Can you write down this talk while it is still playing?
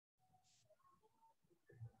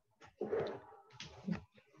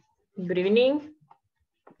Good evening.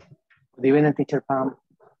 Good evening, teacher Pam.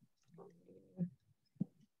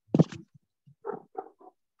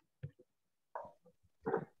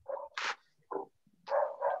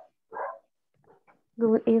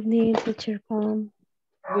 Good evening, teacher Pam.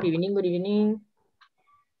 Good evening, good evening.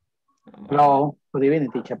 Hello, good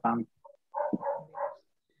evening, teacher Pam.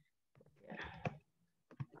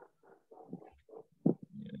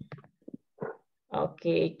 Ok,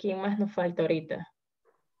 ¿quién más nos falta ahorita?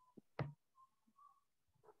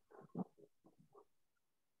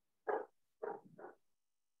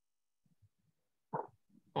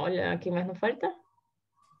 Hola, ¿quién más nos falta?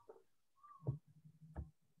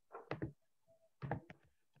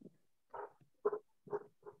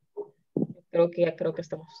 Creo que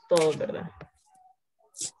estamos todos, ¿verdad?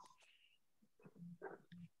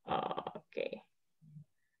 Ok.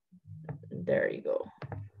 There you go.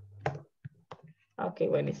 Ok,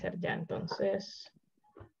 voy a iniciar ya entonces.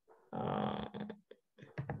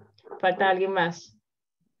 ¿Falta alguien más?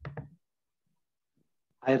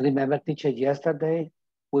 I remember, teacher, yesterday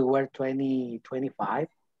we were 25.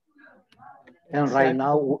 And right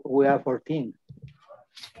now we are 14.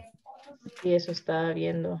 Sí, eso estaba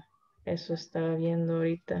viendo. Eso estaba viendo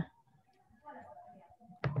ahorita.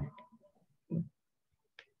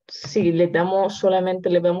 Sí, solamente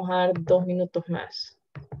le vamos a dar 2 minutos más.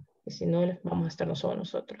 Y si no, vamos a estar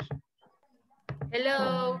nosotros.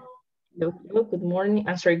 Hello. Hello, good morning.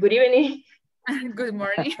 I'm sorry, good evening. Good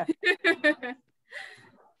morning.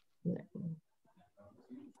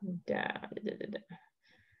 Ya.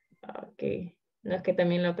 Ok. No es que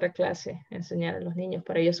también la otra clase enseñar a los niños,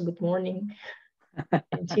 para ellos good morning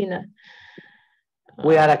en China.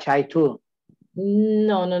 We are a child too.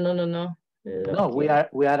 No. No, we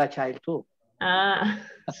are a child too. Ah,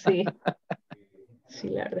 sí. Sí,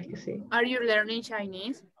 la verdad es que sí. Are you learning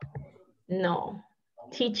Chinese? No,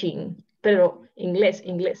 teaching, pero inglés.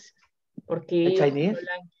 Porque ellos Chinese?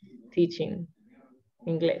 hablan teaching,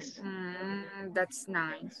 inglés. That's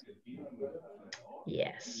nice.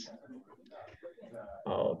 Yes.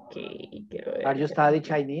 Ok, quiero ver. Are you studying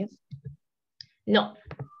Chinese? No.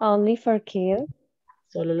 Only for kids?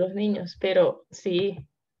 Solo los niños, pero sí.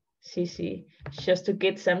 Just to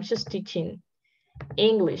get some, just teaching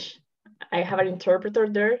English. I have an interpreter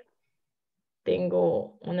there.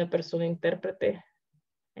 Tengo una persona intérprete.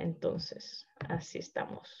 Entonces, así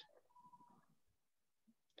estamos.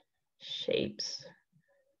 Shapes,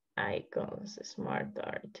 icons, smart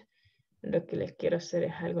art. Lo que les quiero hacer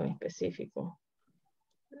es algo en específico.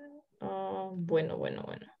 Bueno.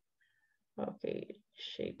 Ok,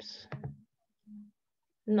 shapes.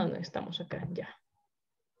 No estamos acá, ya.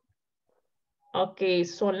 Ok,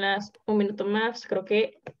 son las 1 minuto más. Creo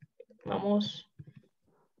que vamos.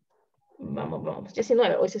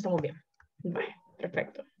 19, hoy sí estamos bien. Vale,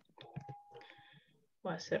 perfecto.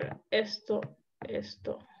 Voy a hacer esto.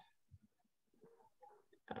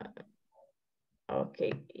 Ok,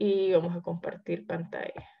 y vamos a compartir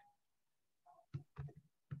pantalla.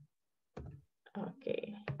 Ok.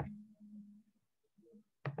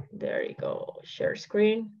 There you go. Share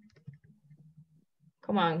screen.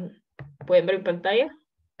 Come on. ¿Pueden ver en pantalla?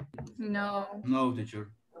 No. No, teacher.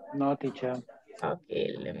 No, teacher.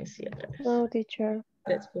 Okay, let me see otra vez. No, teacher.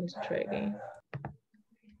 Let's go to try again.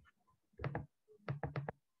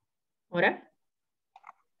 ¿Ahora?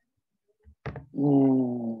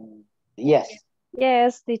 Yes.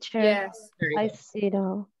 Yes, teacher. Yes. I see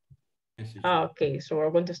now. Yes, teacher. Okay, so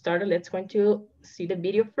we're going to start. Let's going to see the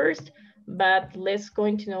video first, but let's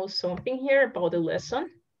going to know something here about the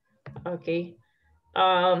lesson. Okay.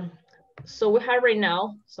 So we have right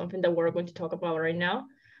now, something that we're going to talk about right now.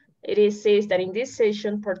 It says that in this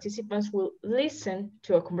session, participants will listen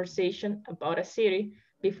to a conversation about a city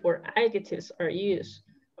before adjectives are used.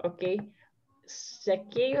 Okay. Si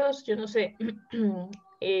aquellos, yo no sé,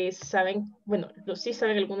 saben, bueno, sí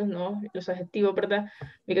saben algunos, no, los adjetivos, ¿verdad?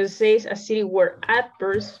 Because it says a city where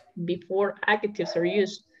adverbs before adjectives are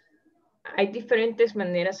used. Hay diferentes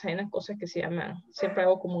maneras, hay unas cosas que se llaman, siempre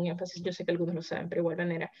hago como un énfasis, yo sé que algunos lo saben, pero igual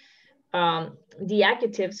manera. The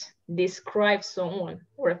adjectives describe someone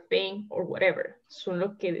or a thing or whatever. Son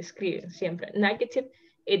los que describen siempre. An adjective,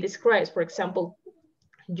 it describes, for example,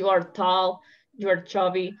 you are tall, you are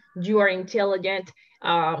chubby, you are intelligent,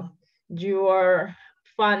 you are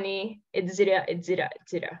funny, etc., etc.,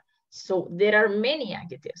 etc. So there are many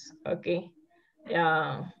adjectives, okay?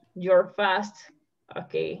 You're fast,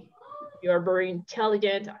 okay? You're very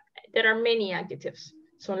intelligent. There are many adjectives.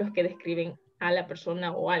 Son los que describen a la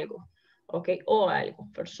persona o algo, okay? O algo,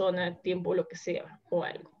 persona, tiempo, lo que sea, o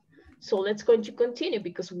algo. So let's going to continue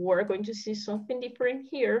because we're going to see something different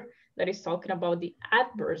here that is talking about the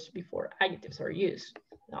adverbs before adjectives are used.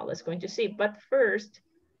 Now let's going to see, but first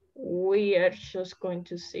we are just going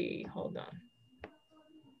to see, hold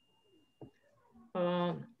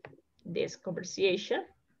on, this conversation.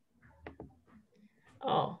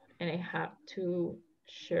 Oh, and I have to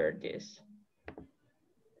share this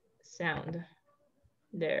sound.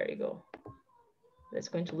 There you go. Let's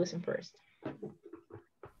go to listen first.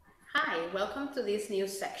 Hi, welcome to this new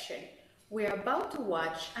section. We're about to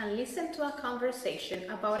watch and listen to a conversation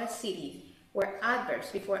about a city where adverbs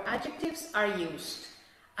before adjectives are used.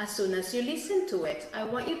 As soon as you listen to it, I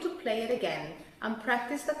want you to play it again and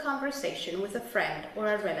practice the conversation with a friend or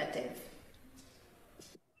a relative.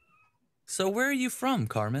 So where are you from,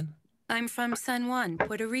 Carmen? I'm from San Juan,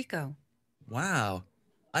 Puerto Rico. Wow,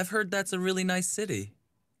 I've heard that's a really nice city.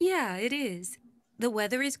 Yeah, it is. The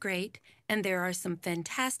weather is great, and there are some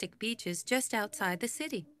fantastic beaches just outside the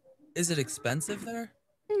city. Is it expensive there?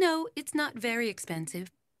 No, it's not very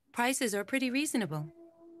expensive. Prices are pretty reasonable.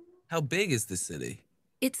 How big is the city?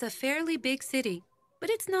 It's a fairly big city,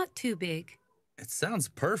 but it's not too big. It sounds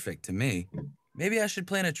perfect to me. Maybe I should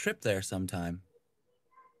plan a trip there sometime.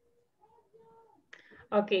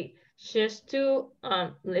 Okay, just to,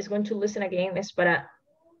 let's go to listen again. Es para,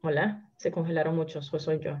 hola, se congelaron muchos, o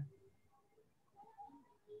soy yo.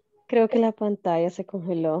 Creo que la pantalla se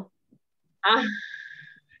congeló. Ah,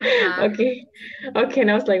 okay, okay, and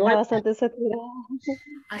I was like, Está what? bastante saturada.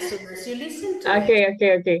 As soon as you listen to it,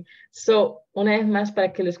 Okay. So, una vez más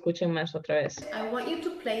para que lo escuchen más otra vez. I want you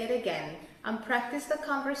to play it again and practice the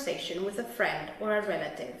conversation with a friend or a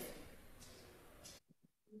relative.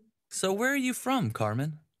 So where are you from,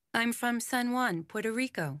 Carmen? I'm from San Juan, Puerto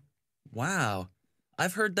Rico. Wow,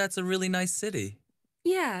 I've heard that's a really nice city.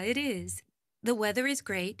 Yeah, it is. The weather is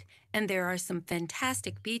great, and there are some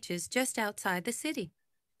fantastic beaches just outside the city.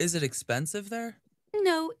 Is it expensive there?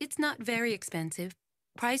 No, it's not very expensive.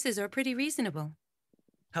 Prices are pretty reasonable.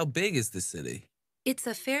 How big is the city? It's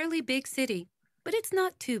a fairly big city, but it's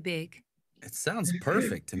not too big. It sounds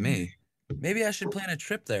perfect to me. Maybe I should plan a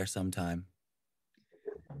trip there sometime.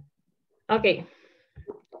 Okay.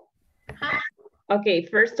 Okay,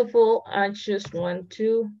 first of all, I just want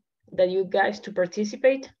that you guys to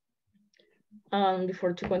participate.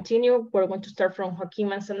 Before to continue, we're going to start from Joaquin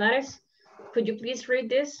Manzanares. Could you please read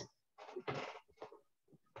this?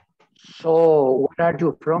 So, where are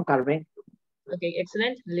you from, Carmen? Okay,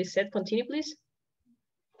 excellent. Lisette, continue, please.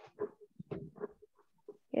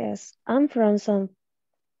 Yes, I'm from San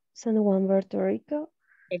Juan, Puerto Rico.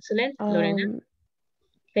 Excellent. Lorena.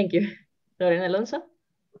 Thank you. Lorena Alonso.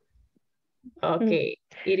 Okay,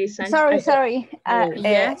 it is Sanchez. Sorry.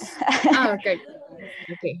 Yes. Okay.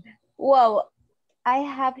 Okay. Well, I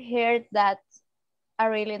have heard that's a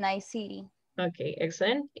really nice city. Okay,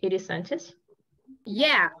 excellent. It is Sanchez.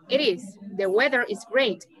 Yeah, it is. The weather is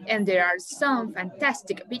great, and there are some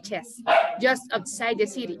fantastic beaches just outside the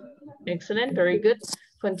city. Excellent, very good.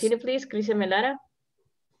 Continue, please, Cristian Melara.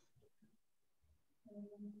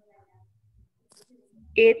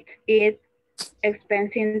 It is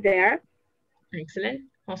expensive there. Excellent.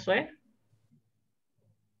 Josue.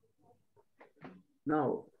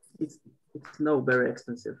 No, it's not very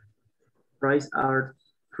expensive. Prices are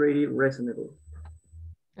pretty reasonable.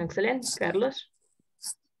 Excellent. Carlos.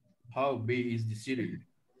 How big is the city?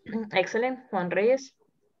 Excellent. Juan Reyes.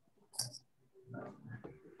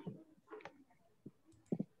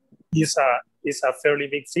 It's a fairly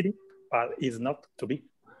big city, but it's not too big.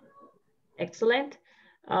 Excellent.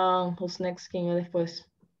 Who's next? ¿Quién yo después?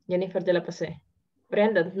 Jennifer, te la pasé.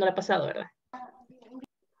 Brenda, no la ha pasado, ¿verdad?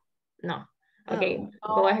 No. Okay,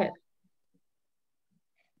 go ahead.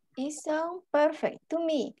 It sounds perfect to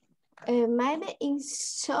me. Maybe in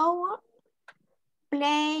so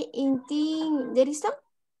play in team. There is some.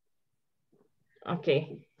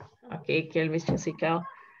 Okay, Kelvis Jessica.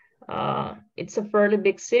 It's a fairly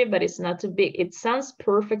big city, but it's not too big. It sounds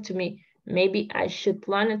perfect to me. Maybe I should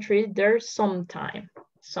plan a trip there sometime.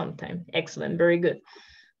 Excellent, very good.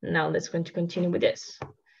 Now let's going to continue with this.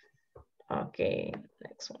 Okay,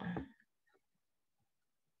 next one.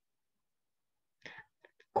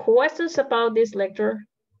 Questions about this lecture?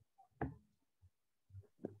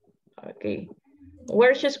 Okay.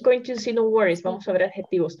 We're just going to see, no worries. Vamos a ver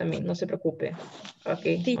adjetivos también, no se preocupe.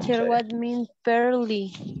 Okay. Teacher, what means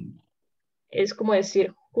fairly? Es como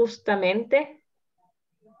decir justamente.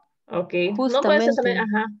 Ok. Justamente. No puede ser también,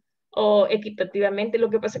 ajá. O equitativamente. Lo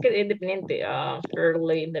que pasa es que es dependiente.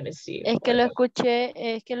 Fairly, let me see. Es que lo escuché,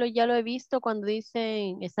 ya lo he visto cuando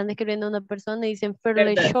dicen, están describiendo a una persona y dicen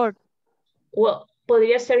fairly ¿verdad? short. Well,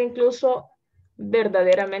 podría ser incluso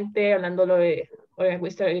verdaderamente, hablándolo de,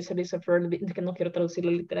 que no quiero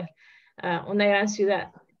traducirlo literal, una gran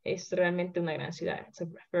ciudad, es realmente una gran ciudad, it's a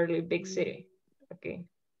fairly big city, ok,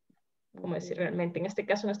 como decir realmente, en este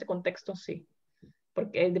caso, en este contexto, sí,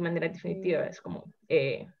 porque es de manera definitiva, es como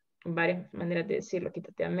varias maneras de decirlo,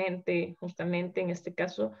 equitativamente, justamente, en este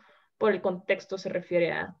caso, por el contexto se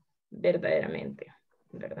refiere a verdaderamente,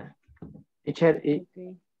 ¿verdad? Teacher, y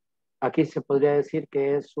aquí se podría decir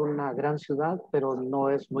que es una gran ciudad, pero no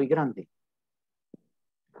es muy grande.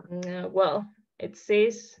 Well, it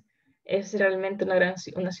says es realmente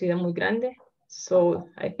una ciudad muy grande. So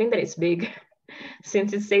I think that it's big.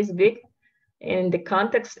 Since it says big, in the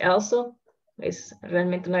context also, es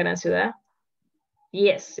realmente una gran ciudad.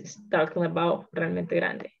 Yes, it's talking about realmente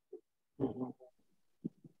grande.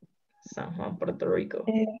 San Juan, Puerto Rico.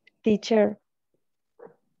 Teacher.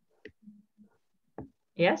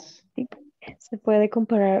 Yes. Se puede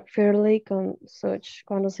comparar fairly con such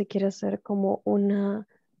cuando se quiere hacer como una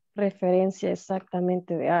referencia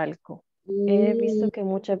exactamente de algo. He visto que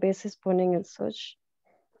muchas veces ponen el such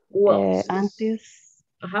antes.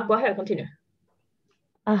 Ajá, go ahead, continue.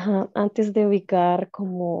 Ajá, antes de ubicar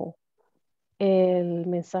como el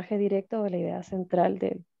mensaje directo o la idea central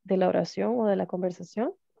de la oración o de la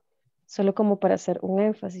conversación, solo como para hacer un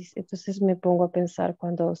énfasis. Entonces me pongo a pensar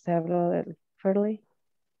cuando usted habló del fairly.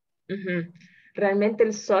 Realmente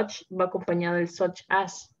el such va acompañado del such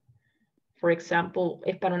as. For example,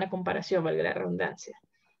 es para una comparación, valga la redundancia.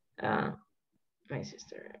 My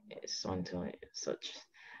sister is so intelligent,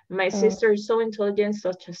 my sister is so intelligent,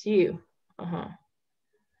 such as you.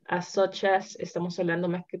 As such as, estamos hablando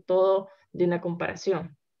más que todo de una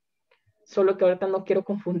comparación. Solo que ahorita no quiero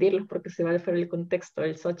confundirlos porque se va a fuera el contexto.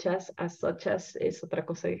 El such as es otra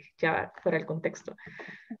cosa ya fuera del contexto.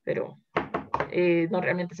 Pero no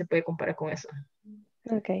realmente se puede comparar con eso.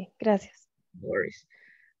 Ok, gracias. No worries.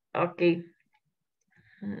 Okay.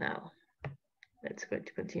 Now, let's go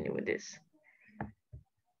to continue with this.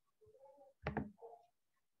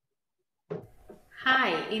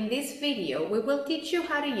 Hi, in this video, we will teach you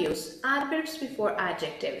how to use adverbs before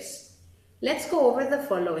adjectives. Let's go over the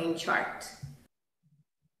following chart.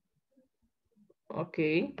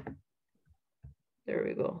 Okay. There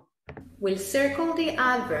we go. We'll circle the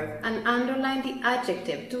adverb and underline the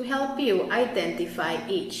adjective to help you identify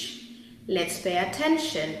each. Let's pay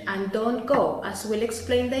attention and don't go as we'll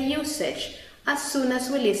explain the usage as soon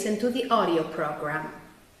as we listen to the audio program.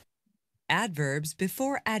 Adverbs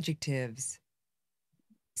before adjectives.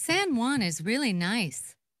 San Juan is really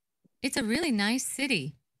nice. It's a really nice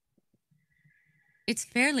city. It's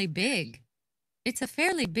fairly big. It's a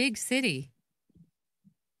fairly big city.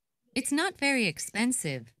 It's not very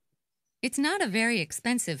expensive. It's not a very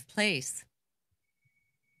expensive place.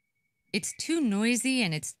 It's too noisy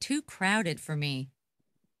and it's too crowded for me.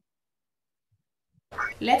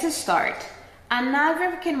 Let's start. An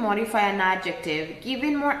adverb can modify an adjective,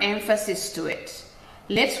 giving more emphasis to it.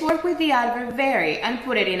 Let's work with the adverb very and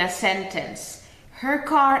put it in a sentence. Her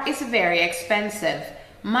car is very expensive.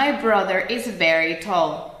 My brother is very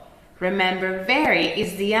tall. Remember, very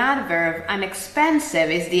is the adverb and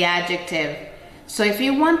expensive is the adjective. So if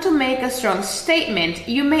you want to make a strong statement,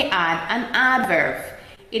 you may add an adverb.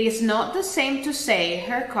 It is not the same to say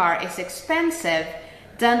her car is expensive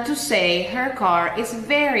than to say her car is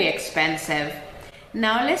very expensive.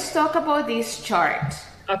 Now let's talk about this chart.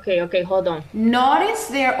 Okay, hold on. Notice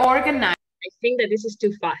they're organized. I think that this is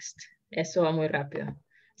too fast. Eso va muy rápido.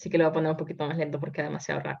 Así que lo voy a poner un poquito más lento porque es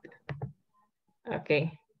demasiado rápido.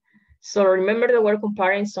 Okay. So remember the word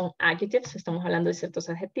comparing son adjectives. Estamos hablando de ciertos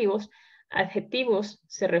adjetivos. Adjetivos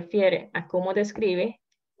se refiere a cómo describe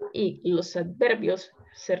y los adverbios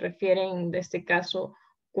se refieren, de este caso,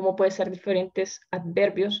 cómo pueden ser diferentes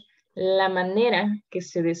adverbios, la manera que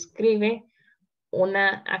se describe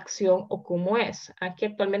una acción o cómo es. Aquí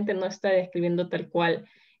actualmente no está describiendo tal cual.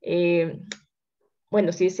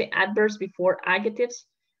 Bueno, si dice adverbs before adjectives,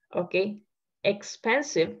 ok.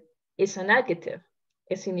 Expensive is an adjective.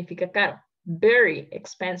 Significa caro. Very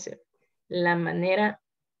expensive. La manera,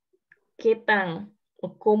 qué tan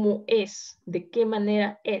o cómo es, de qué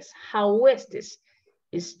manera es. How is this?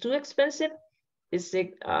 Is too expensive? Is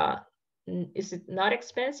it not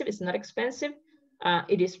expensive? It's not expensive.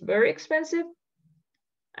 It is very expensive.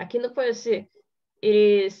 Aquí no puedo decir it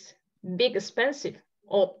is big expensive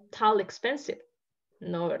o tall expensive.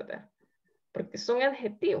 No, ¿verdad? Porque son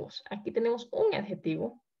adjetivos. Aquí tenemos un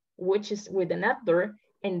adjetivo, which is with an adverb,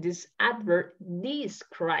 and this adverb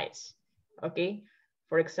describes. Okay?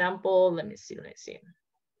 For example, let me see. Let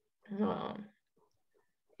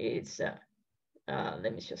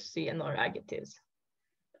me just see another adjectives.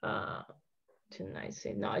 too nice.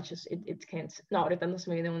 No, it can't. No, ahorita no se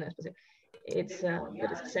me viene una especie. It's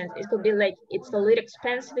but it's expensive. It could be like it's a little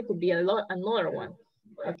expensive. It could be a lot another one.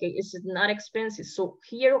 Okay, it's not expensive. So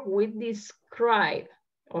here we describe.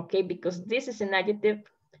 Okay, because this is an adjective,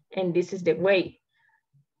 and this is the way.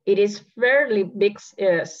 It is fairly big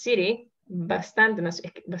city. Bastante.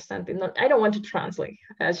 No, I don't want to translate.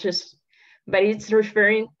 That's just. But it's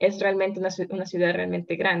referring, es realmente una ciudad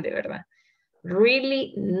realmente grande, ¿verdad?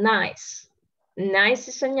 Really nice. Nice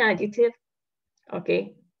is an adjective,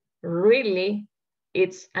 okay? Really,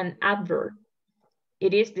 it's an adverb.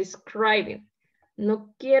 It is describing.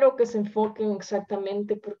 No quiero que se enfoquen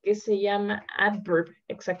exactamente por qué se llama adverb,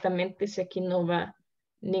 exactamente si aquí no va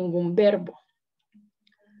ningún verbo.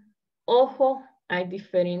 Ojo, hay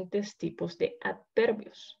diferentes tipos de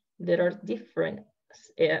adverbios. There are different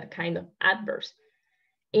kind of adverbs.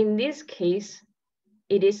 In this case,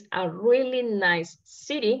 it is a really nice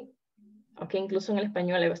city. Ok, incluso en el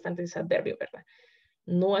español hay bastantes adverbios, ¿verdad?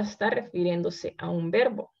 No está refiriéndose a un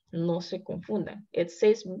verbo. No se confundan. It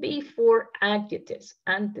says before adjectives,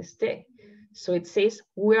 antes de. So it says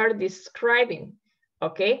we are describing.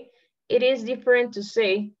 Okay, it is different to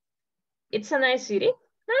say it's a nice city.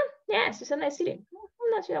 Yes, it's a nice city.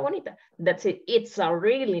 Una ciudad bonita. That's it. It's a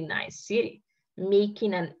really nice city.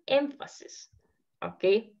 Making an emphasis,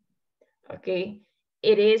 okay? Okay,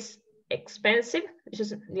 it is expensive.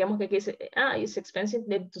 Just, digamos que aquí dice, it's expensive,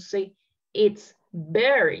 then to say it's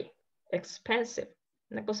very expensive.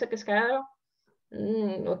 Una cosa que es caro,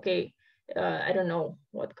 okay, I don't know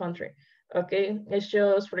what country, okay? It's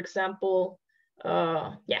just, for example,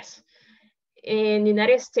 yes, in the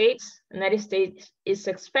United States is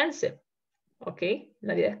expensive, okay?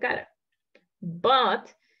 La vida es cara.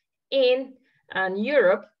 But in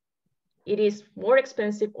Europe, it is more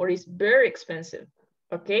expensive or is very expensive,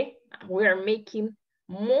 okay? We are making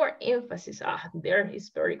more emphasis. There is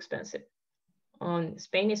very expensive. On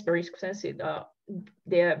Spain is very expensive.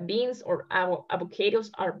 The beans or avocados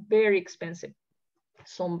are very expensive.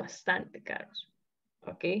 Son bastante caros,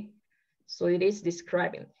 okay? So it is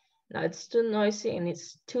describing. Now it's too noisy and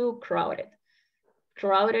it's too crowded.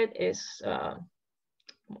 Crowded is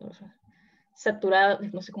saturado,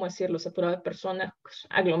 no sé cómo decirlo, saturado de personas,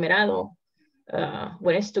 aglomerado,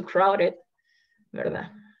 when it's too crowded,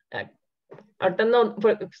 ¿verdad? Ahorita no,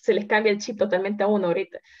 se les cambia el chip totalmente a uno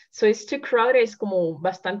ahorita. So it's too crowded es como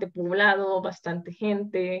bastante poblado, bastante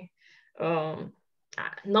gente,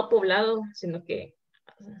 no poblado, sino que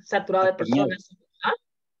saturado de personas.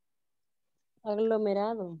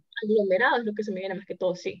 Aglomerado. Aglomerado es lo que se me viene más que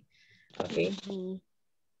todo, sí. Okay.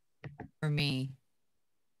 For me.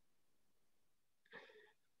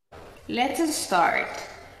 Let's start.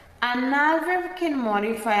 An adverb can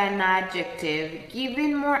modify an adjective,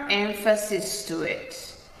 giving more emphasis to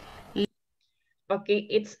it. Okay,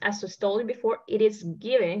 it's as I told you before, it is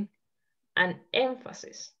giving an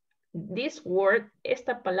emphasis. This word,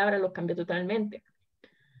 esta palabra lo cambió totalmente.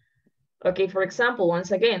 Okay, for example,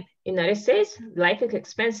 once again, in the United States, life is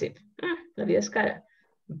expensive. La vida es cara.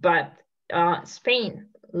 But Spain,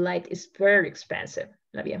 life is very expensive.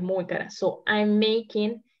 La vida es muy cara. So I'm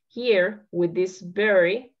making here with this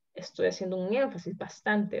very, estoy haciendo un énfasis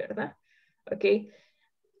bastante, ¿verdad? Okay.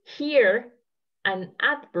 Here, an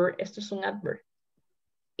adverb, esto es un adverb.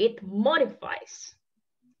 It modifies.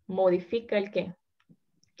 Modifica el qué.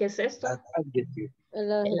 ¿Qué es esto?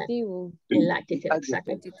 El adjetivo. El adjetivo,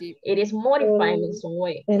 exactly. It is modifying in some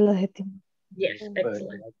way. El adjetivo. Yes,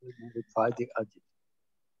 excellent.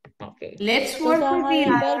 Okay. Let's work with the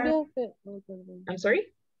adverbios I'm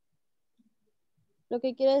sorry? Lo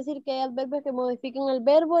que quiere decir que hay adverbios que modifican el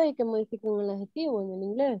verbo y que modifican el adjetivo en el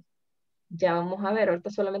inglés. Ya vamos a ver, ahorita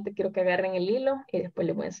solamente quiero que agarren el hilo y después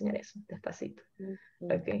les voy a enseñar eso, despacito.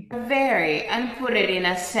 Okay. Very, and put it in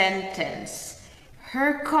a sentence.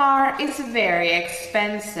 Her car is very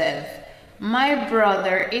expensive. My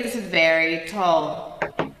brother is very tall.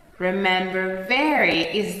 Remember, very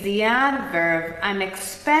is the adverb and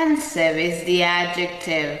expensive is the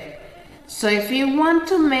adjective. So if you want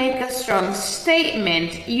to make a strong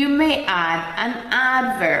statement, you may add an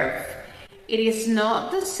adverb. It is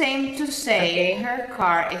not the same to say her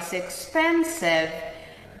car is expensive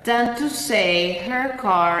than to say her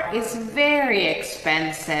car is very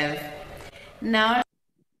expensive. Now,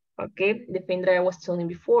 okay, the thing that I was telling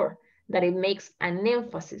before, that it makes an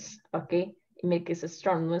emphasis, okay, it makes it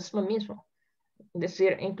strong, no es lo mismo. Es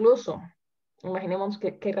decir, incluso, imaginemos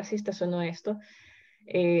que racista sonó esto,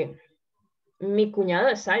 mi cuñado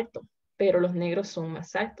es alto, pero los negros son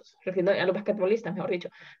más altos, refiriendo a los basquetbolistas, mejor dicho,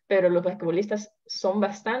 pero los basquetbolistas son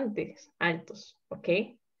bastante altos,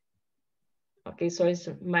 okay? Okay, so it's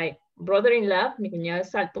my brother-in-law, mi cuñado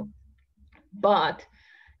es alto, but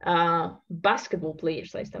basketball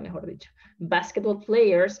players, ahí está mejor dicho. Basketball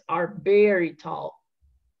players are very tall.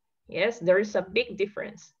 Yes, there is a big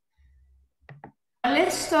difference.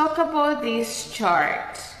 Let's talk about this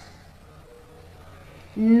chart.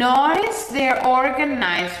 Notice they're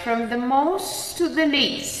organized from the most to the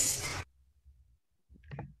least.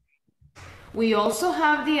 We also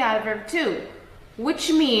have the adverb too,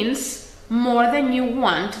 which means more than you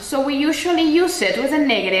want, so we usually use it with a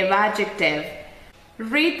negative adjective.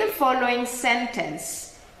 Read the following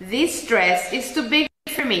sentence. This dress is too big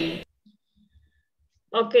for me.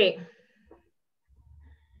 Okay.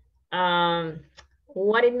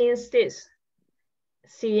 What it means this?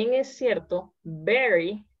 Si bien es cierto,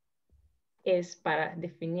 very es para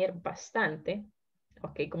definir bastante,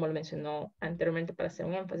 ok, como lo mencionó anteriormente para hacer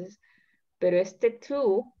un énfasis, pero este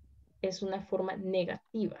to es una forma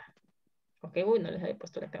negativa. Ok, uy, no les había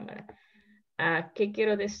puesto la cámara. ¿Qué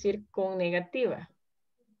quiero decir con negativa?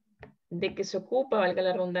 De que se ocupa, valga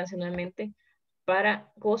la redundancia nuevamente,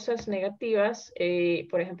 para cosas negativas,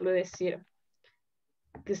 por ejemplo, decir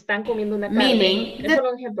que están comiendo una carne. Meaning Es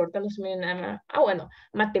solo un ejemplo, ahorita no se me viene nada más. Bueno,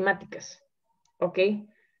 matemáticas. Ok,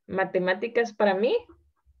 matemáticas para mí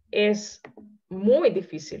es muy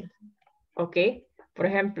difícil. Ok, por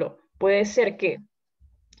ejemplo, puede ser que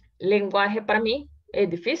lenguaje para mí es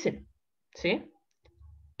difícil. ¿Sí?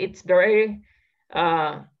 It's very,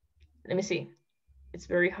 let me see. It's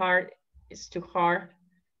very hard. It's too hard.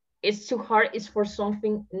 It's too hard is for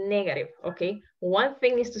something negative, okay? One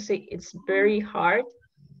thing is to say it's very hard,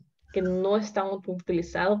 que no está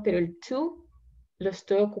utilizado, pero el to lo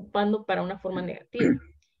estoy ocupando para una forma negativa.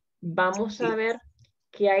 Vamos a ver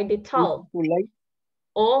qué hay de tall.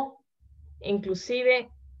 O inclusive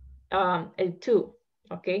el to,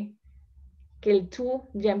 ok? Que el to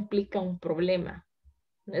ya implica un problema.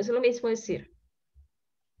 No es lo mismo decir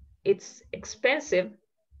it's expensive,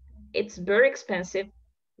 it's very expensive,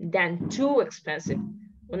 than too expensive.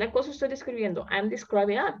 Una cosa estoy describiendo, I'm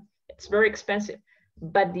describing it's very expensive.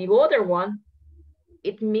 But the other one,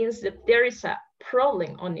 it means that there is a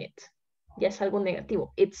problem on it. Ya es algo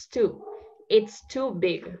negativo. It's too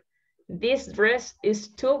big. This dress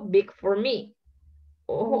is too big for me.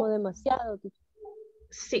 Como demasiado.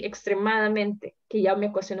 Sí, extremadamente, que ya me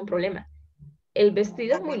ocasiona un problema. El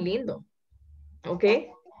vestido es muy lindo, ¿ok?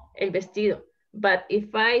 El vestido. But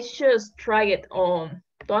if I just try it on,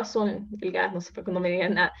 todas son delgadas, no sé por qué no me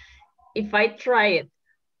digan nada. If I try it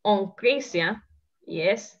on Christian,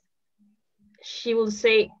 yes, she will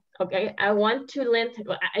say, okay, I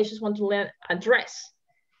just want to learn a dress.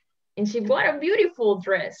 And she, what a beautiful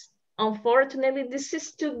dress. Unfortunately, this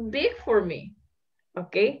is too big for me.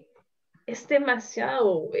 Okay? Es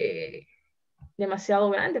demasiado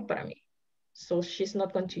grande para mí. So she's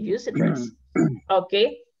not going to use the dress.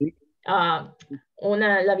 Okay? La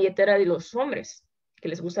billetera de los hombres que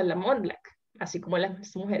les gusta la Mont Blanc, así como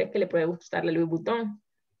las mujeres que le puede gustar la Louis Vuitton.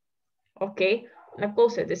 Ok, una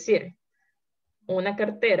cosa es decir, una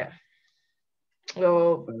cartera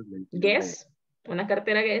Guess, una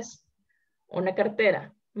cartera Guess, una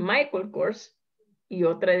cartera Michael Kors y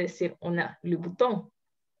otra es decir una Louis Vuitton.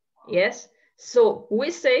 Yes, so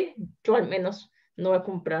we say, yo al menos no voy a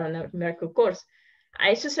comprar una Michael Kors.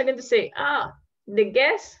 I just going to say, the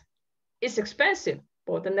Guess is expensive.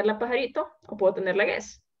 Puedo tener la pajarito o puedo tener la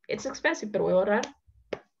Guess. It's expensive, pero voy a ahorrar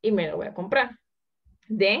y me lo voy a comprar.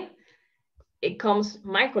 Then it comes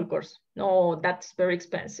Michael Kors. No, that's very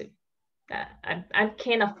expensive. I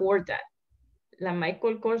can't afford that. La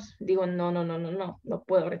Michael Kors, digo, no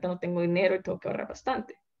puedo, ahorita no tengo dinero y tengo que ahorrar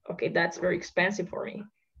bastante. Okay, that's very expensive for me.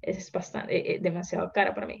 Es bastante, demasiado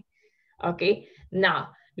cara para mí. Okay, now,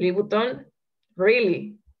 Louis Vuitton,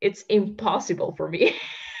 really, it's impossible for me.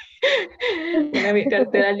 Una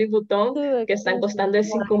cartera Louis Vuitton que están costando de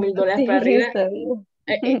 $5,000 para arriba.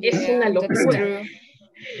 Es una locura.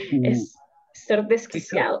 Es ser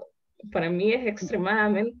desquiciado. Para mí es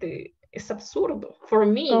extremadamente, es absurdo. For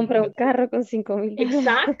me. Compra un carro con $5,000.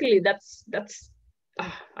 Exactly. That's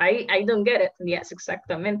I don't get it. Yes,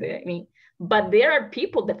 exactamente. I mean, but there are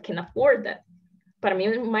people that can afford that. Para mí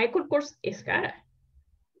Michael Kors es cara.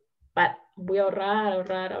 But voy a ahorrar.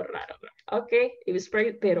 Okay, it was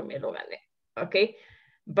pretty, pero me lo gané. Okay,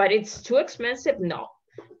 but it's too expensive. No,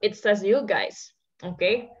 it's as you guys.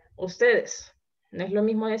 Okay, ustedes. No es lo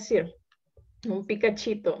mismo decir un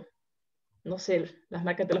picachito. No sé las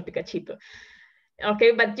marcas de los picachitos.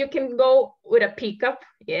 Okay, but you can go with a pickup.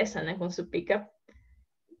 Yes, andan con su pickup.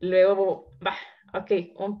 Luego,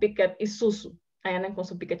 okay, un pickup Isuzu. Ahí andan con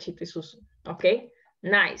su picachito Isuzu. Okay,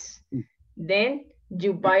 nice. Then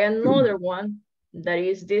you buy another one that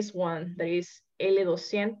is this one, that is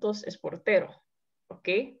L200 es portero,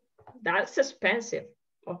 okay? That's expensive,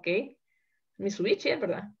 okay? Mitsubishi,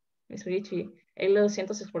 ¿verdad? Mitsubishi,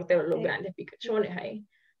 L200 es portero, los grandes picachones ahí.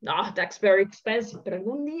 No, that's very expensive, pero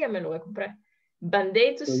algún día me lo voy a comprar.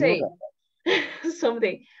 Bandai to say,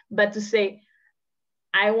 someday, but to say,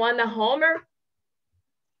 I want a Hummer.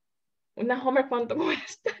 Una Hummer, ¿cuánto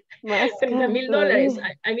cuesta? $30,000.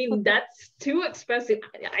 I mean, that's too expensive.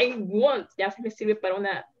 I want, ya se me sirve para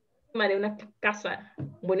una casa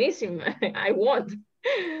buenísima. I want.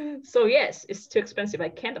 So yes, it's too expensive. I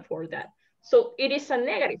can't afford that. So it is a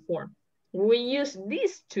negative form. We use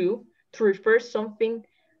these two to refer something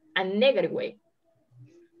a negative way.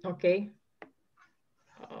 Okay.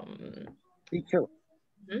 Teacher,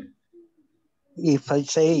 if I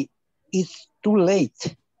say it's too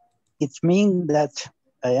late, it means that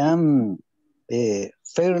I am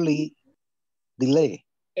fairly delayed.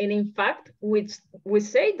 And in fact, we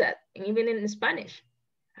say that, even in Spanish.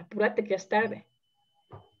 Apúrate que es tarde.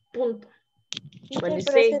 Punto. Pero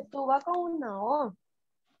ese tú va con una O.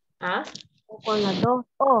 ¿Ah? O con las dos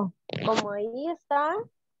O. Como ahí está.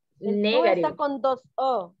 El tú está con dos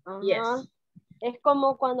O. Ajá. Yes. Es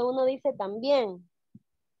como cuando uno dice también.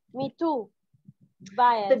 Me too.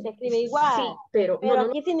 Vaya, se escribe igual. Sí, pero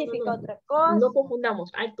aquí significa otra cosa. No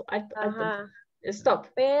confundamos. Alto. Stop.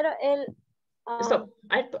 Pero el... Stop.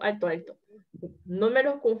 Alto. No me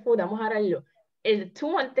lo confundamos ahora yo. El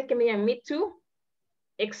tú antes que me digan me too,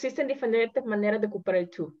 existen diferentes maneras de ocupar el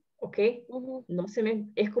to, ¿ok? No se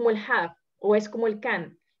me, es como el have o es como el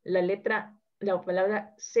can. La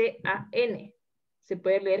palabra C-A-N se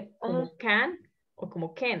puede leer como can o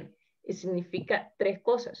como can y significa tres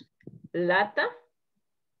cosas: lata,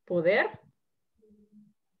 poder,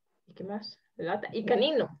 ¿y qué más? Lata y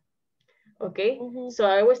canino, ¿ok? So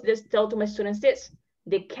I always just tell to my students this: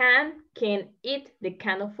 the can eat the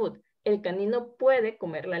can of food. El canino puede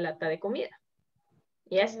comer la lata de comida.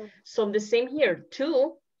 Yes, so the same here.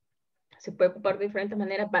 To se puede ocupar de diferentes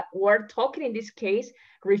maneras, but we're talking in this case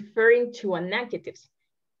referring to an adjective.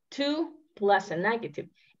 To plus an adjective.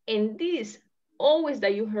 And this, always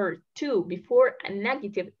that you heard to before an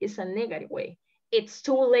adjective is a negative way. It's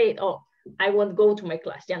too late. Oh, I won't go to my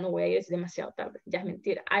class. Ya no voy a ir, es demasiado tarde. Ya es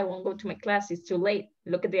mentira. I won't go to my class. It's too late.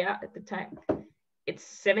 Look at the time. It's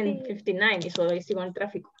 7:59 y todavía sigo en el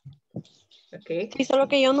tráfico. Okay. Sí, solo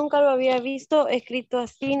que yo nunca lo había visto escrito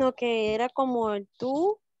así, no que era como el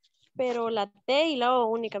tú, pero la T y la O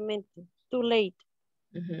únicamente. Too late.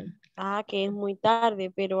 Que es muy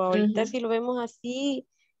tarde, pero ahorita si lo vemos así,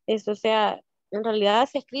 o sea, en realidad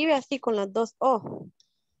se escribe así con las dos O.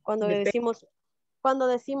 Cuando decimos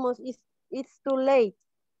it's too late.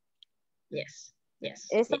 Yes.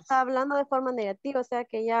 Eso está hablando de forma negativa, o sea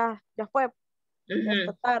que ya fue. Ya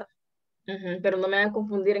está tarde. Pero no me van a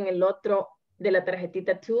confundir en el otro de la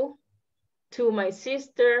tarjetita to my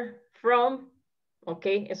sister, from, ok,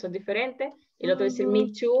 eso es diferente. Y el otro decir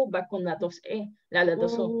me too va con las dos E, las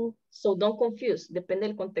dos O. So don't confuse, depende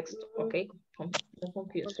del contexto, ok? Don't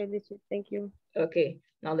confuse. Okay, thank you. Okay,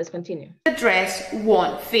 now let's continue. The dress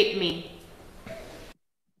won't fit me.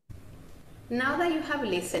 Now that you have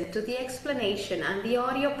listened to the explanation and the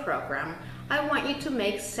audio program, I want you to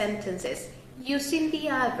make sentences using the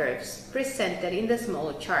adverbs presented in the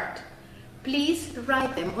small chart. Please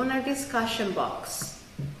write them on our discussion box.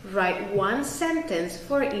 Write one sentence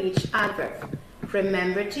for each adverb.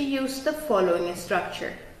 Remember to use the following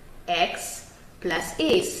structure: X plus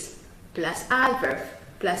is plus adverb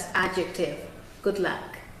plus adjective. Good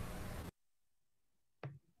luck.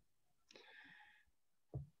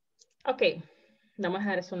 Ok, vamos a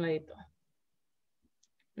dejar eso un ladito.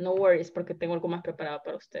 No worries, porque tengo algo más preparado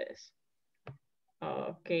para ustedes.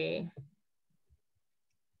 Ok.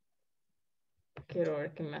 Quiero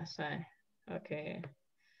ver qué más hay. Ok.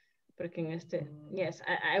 Porque en este... Yes,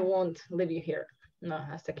 I won't leave you here. No,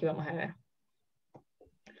 hasta aquí vamos a ver.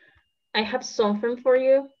 I have something for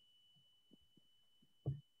you.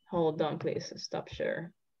 Hold on, please. Stop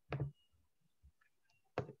share.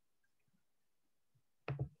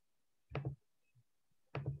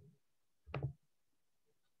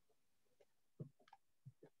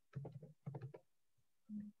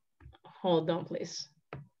 Hold on, please.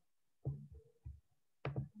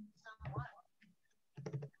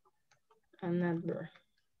 Another.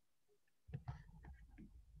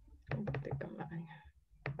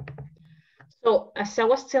 So, as I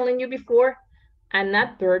was telling you before, an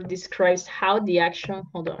adverb describes how the action,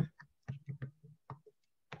 hold on.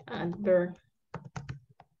 Adverb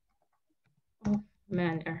of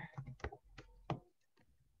manner.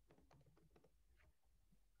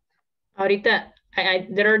 Ahorita,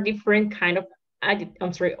 there are different kind of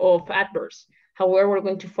of adverbs. However, we're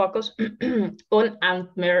going to focus on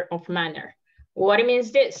adverb of manner. What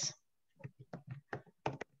means this?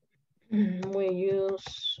 We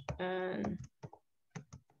use an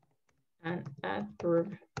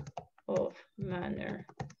adverb of manner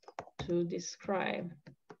to describe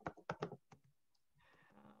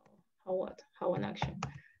how an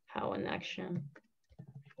action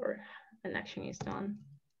or an action is done,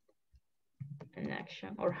 an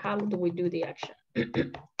action, or how do we do the action?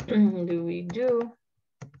 Do we do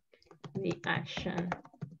the action?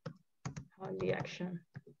 How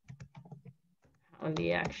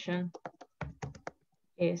the action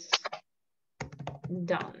is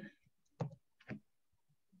done.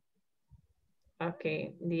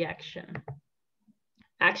 Okay, the action.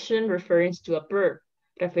 Action refers to a verb,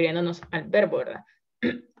 refiriéndonos al verbo, ¿verdad?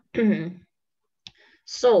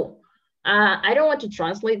 So, I don't want to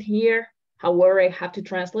translate here. However, I have to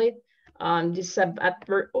translate. This is an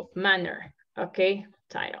adverb of manner. Okay,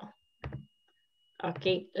 title.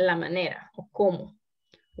 Okay, la manera, o cómo.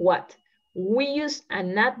 What? We use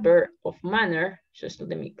an adverb of manner. Just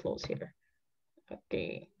let me close here.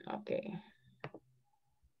 Okay.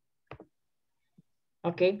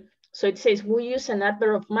 Okay, so it says we use an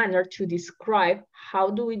adverb of manner to describe how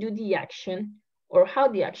do we do the action or how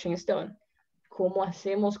the action is done. ¿Cómo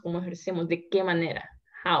hacemos, cómo ejercemos, de qué manera?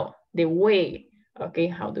 How, the way, okay,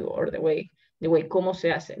 how do, or the way, cómo se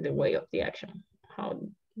hace, the way of the action. How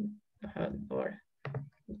or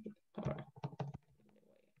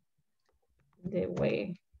the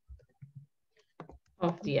way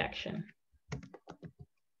of the action.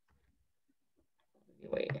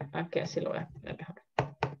 Way, okay, así lo voy a ver mejor.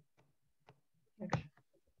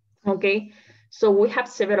 Okay, so we have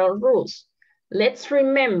several rules. Let's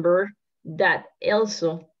remember that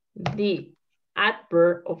also the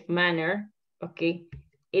adverb of manner, okay,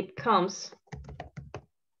 it comes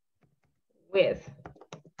with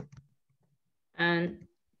an,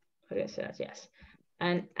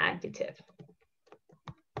 an adjective.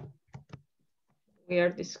 We are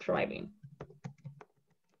describing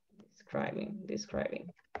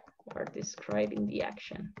the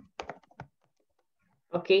action.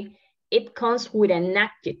 Okay, it comes with an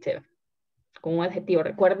adjective, con un adjetivo.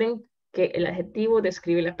 Recuerden que el adjetivo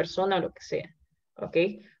describe la persona o lo que sea.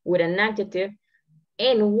 Okay, with an adjective,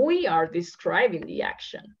 and we are describing the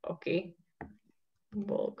action. Okay,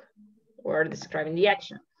 we're describing the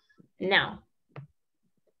action. Now,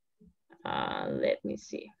 let me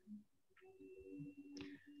see.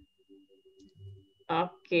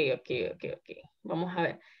 Okay. Vamos a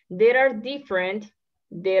ver. There are different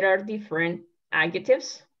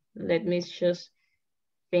adjectives. Let me just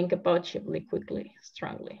think about cheaply, quickly,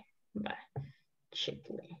 strongly. But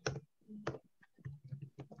cheaply,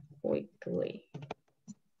 quickly.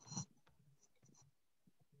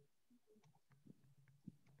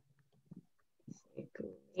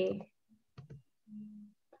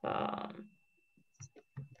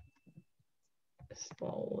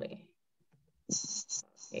 Slowly.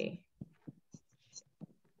 Okay.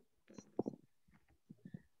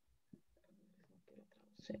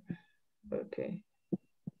 Okay.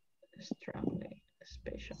 Strongly,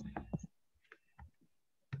 especially.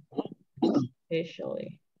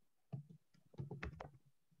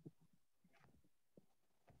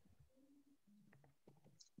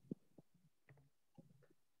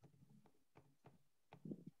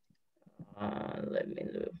 Let me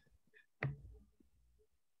do.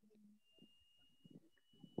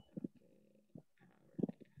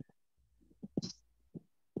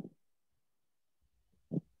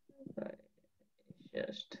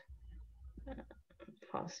 Just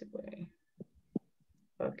possibly.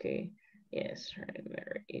 Okay. Yes,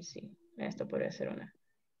 very easy. Esto podría ser una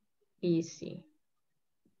easy.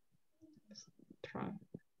 Strong.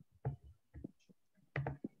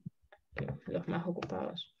 Okay. Los más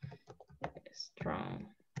ocupados. Strong.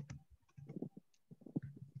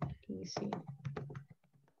 Easy.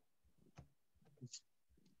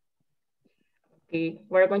 Okay,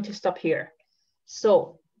 we're going to stop here.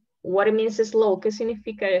 So, what it means slow, ¿qué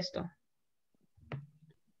significa esto?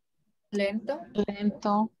 Lento.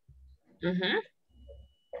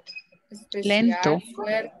 Especial, lento.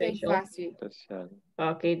 fuerte y fácil.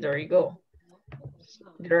 Okay, there you go.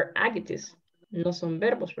 There are adjectives. No son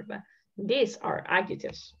verbos, ¿verdad? These are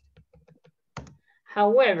adjectives.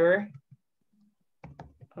 However,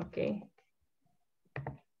 okay,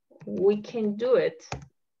 we can do it,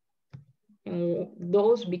 and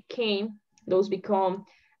those become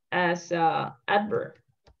as adverb.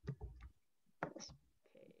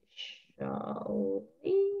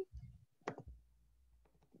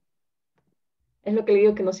 Es lo que le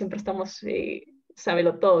digo, que no siempre estamos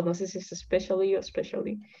sábelo todo. No sé si es especially o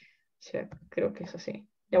especially. O sea, creo que es así.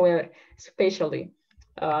 Ya voy a ver. Especially.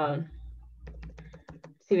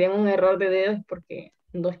 Si ven un error de dedo es porque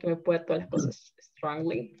no es que me pueda todas las cosas.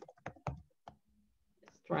 Strongly.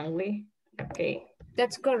 Strongly. Okay.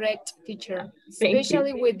 That's correct, teacher. Thank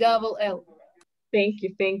Especially you. with double L. Thank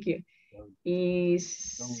you, thank you.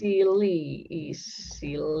 Easily.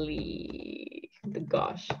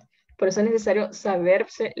 Gosh. Por eso es necesario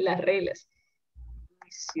saberse las reglas.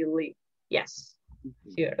 Easily. Yes.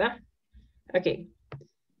 Sí, ¿verdad? Ok.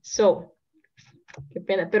 So, qué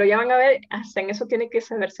pena. Pero ya van a ver, hasta en eso tiene que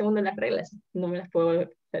saberse uno de las reglas. No me las puedo al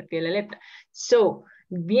pie de la letra. So,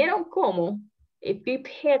 ¿vieron cómo pay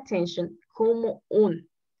attention como un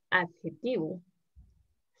adjetivo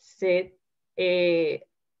se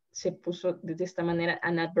puso de esta manera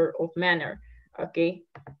an adverb of manner? Ok.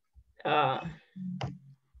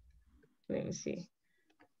 Let me see.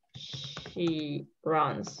 She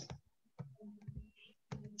runs.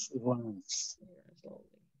 She runs.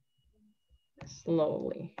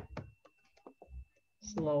 Slowly.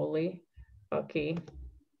 Okay.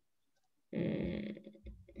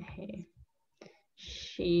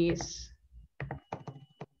 She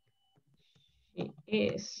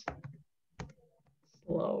is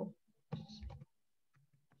slow.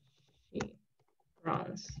 She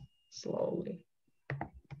runs slowly.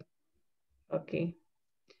 Okay.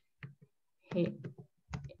 He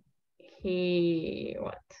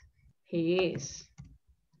is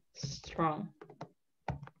strong.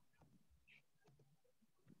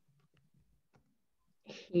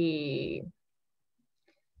 ¿Qué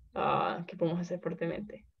podemos hacer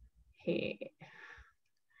fuertemente? He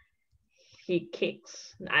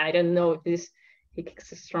kicks. I don't know if this he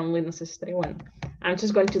kicks strongly, no sé si estaría bueno. I'm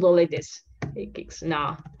just going to do like this. He kicks.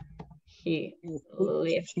 No. He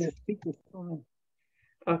lifts.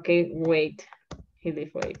 Okay, wait. He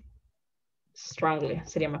lift weight strongly.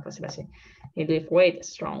 Sería más fácil así. He lift weight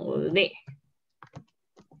strongly.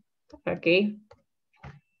 Okay.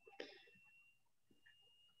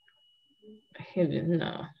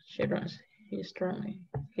 No, she runs. He strongly.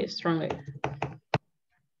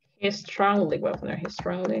 Voy a poner he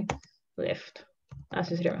strongly lift.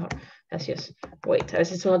 Así sería mejor. Así es. Weight. A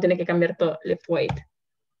veces uno tiene que cambiar todo. Lift weight.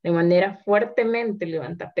 De manera fuertemente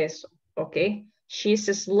levanta peso. Ok. She's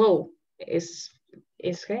slow. Es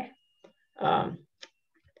 ¿qué?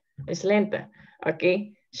 Es lenta. Ok.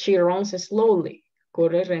 She runs slowly.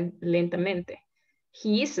 Corre lentamente.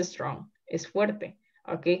 He is strong. Es fuerte.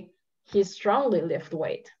 Ok. He strongly lift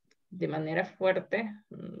weight. De manera fuerte.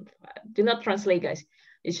 Do not translate, guys.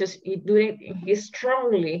 It's just he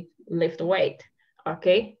strongly lift weight.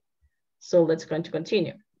 Okay. So let's going to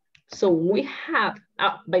continue. So we have,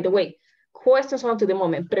 by the way, questions on to the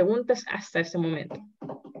moment. Preguntas hasta este momento.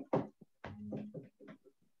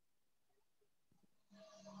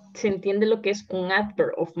 ¿Se entiende lo que es un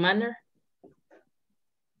adverb of manner?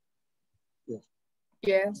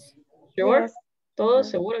 Yes. Sure? Yes. ¿Todo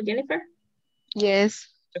seguro, Jennifer?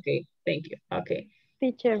 Yes. Okay, thank you. Okay.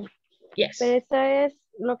 Teacher. Yes. Pero esta es,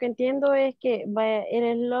 lo que entiendo es que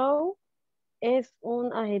el slow es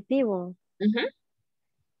un adjetivo.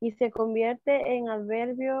 Y se convierte en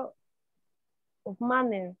adverbio of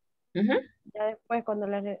manner. Ya después cuando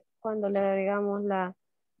le agregamos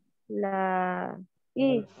la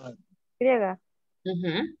I griega.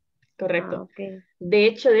 Correcto. Okay. De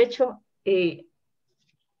hecho,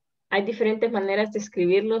 hay diferentes maneras de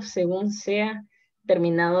escribirlo según sea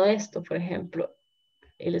terminado esto. Por ejemplo,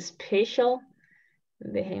 el special,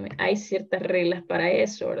 déjenme, hay ciertas reglas para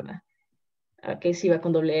eso, ¿verdad? Ok, sí, va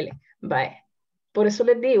con doble L. Bye. Por eso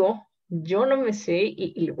les digo, yo no me sé,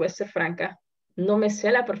 y voy a ser franca, no me sé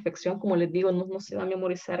a la perfección, como les digo, no se va a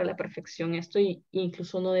memorizar a la perfección esto, y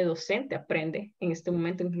incluso uno de docente aprende en este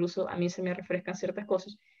momento, incluso a mí se me refrescan ciertas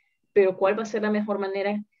cosas, pero ¿cuál va a ser la mejor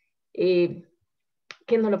manera que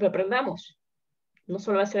nos lo aprendamos? No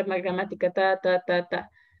solo va a ser más gramática,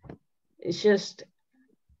 It's just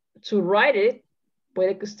to write it.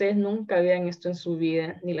 Puede que ustedes nunca vean esto en su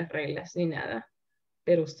vida, ni las reglas, ni nada,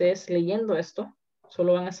 pero ustedes leyendo esto,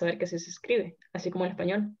 solo van a saber que así se escribe, así como el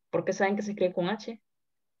español. ¿Por qué saben que se escribe con H?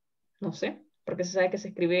 No sé. ¿Por qué se sabe que se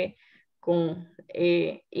escribe con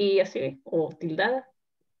I así, o tildada?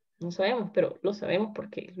 No sabemos, pero lo sabemos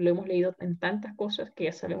porque lo hemos leído en tantas cosas que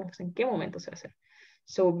ya sabemos en qué momento se hace.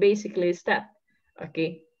 So basically it's that.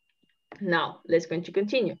 Okay. Now, let's going to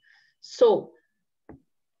continue. So,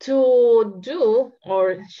 to do,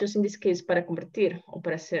 or just in this case, para convertir o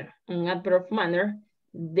para hacer un adverb of manner,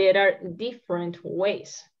 there are different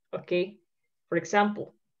ways, okay? For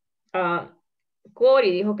example,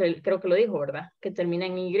 Cory dijo que, creo que lo dijo, ¿verdad? Que termina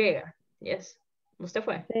en Y, yes. ¿Usted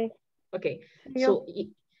fue? Sí. Okay, Yo. so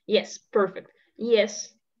yes, perfect.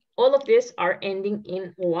 Yes, all of these are ending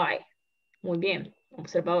in Y. Muy bien,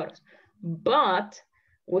 observadores. But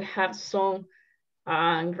we have some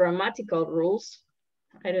grammatical rules.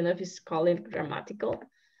 I don't know if it's called grammatical.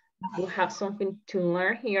 We have something to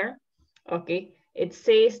learn here. Okay, it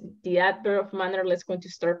says the adverb of manner. Let's going to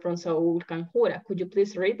start from Saul Canjura. Could you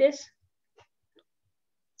please read this?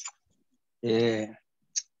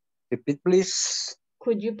 Repeat, please.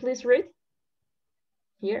 Could you please read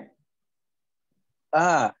here?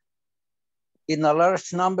 In a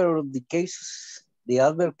large number of the cases, the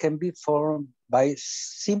adverb can be formed by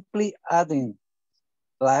simply adding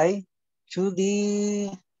like to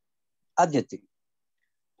the adjective.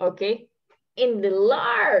 Okay, in the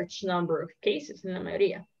large number of cases, en la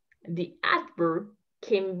mayoría, the adverb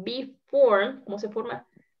can be formed, ¿cómo se forma?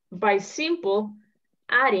 By simple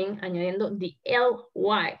adding, añadiendo the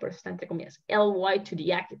ly, por eso está entre comillas, ly to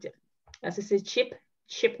the adjective. As I say, cheap,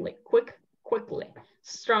 cheaply, quick, quickly,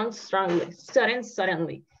 strong, strongly, sudden,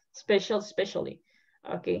 suddenly, special, specially.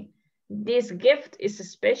 Okay, this gift is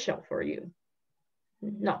special for you.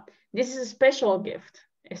 No, this is a special gift.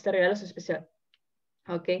 Este regalo es especial.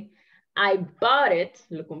 Okay, I bought it,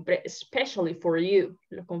 lo compré especially for you.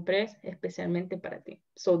 Lo compré especialmente para ti.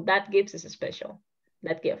 So that gift is special,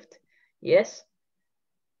 that gift. Yes?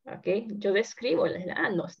 Okay, yo describo,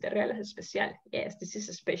 no, este regalo es especial. Yes, this is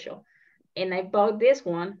special. And I bought this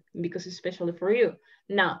one because it's especially for you.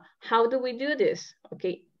 Now, how do we do this?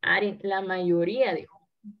 Okay, adding la mayoría, dijo.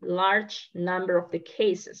 Large number of the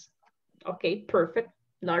cases. Okay, perfect.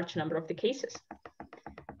 Large number of the cases.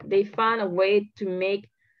 They found a way to make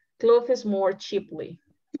clothes more cheaply.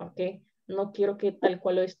 Okay, no quiero que tal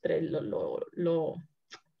cual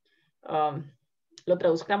lo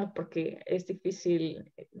traduzcamos porque es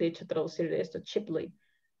difícil, de hecho, traducir esto cheaply.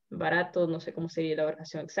 Barato, no sé cómo sería la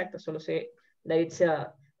oración exacta, solo sé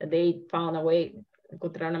that they found a way,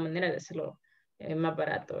 encontraron una manera de hacerlo más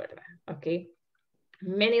barato, ¿verdad? Okay.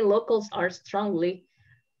 Many locals are strongly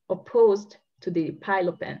opposed to the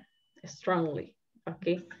pilot pen. Strongly.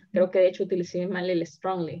 Ok, creo que de hecho utilicé mal el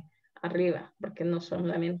strongly arriba, porque no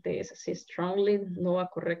solamente es así, strongly no va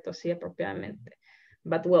correcto así apropiadamente.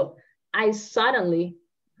 But well, I suddenly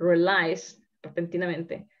realized,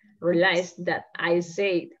 repentinamente, realized that I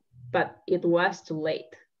said, but it was too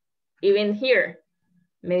late. Even here,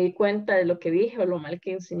 me di cuenta de lo que dije o lo mal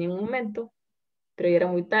que enseñé en un momento, pero ya era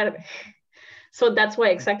muy tarde. So that's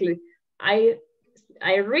why exactly, I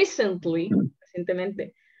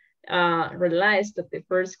recientemente, realized that the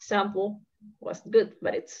first example was good,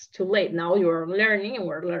 but it's too late. Now you are learning and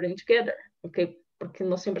we're learning together. Okay, porque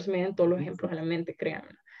no siempre se me vienen todos los ejemplos a la mente,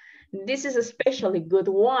 créanme. This is especially good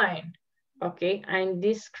wine. Okay, I'm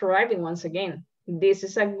describing once again. This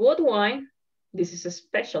is a good wine. This is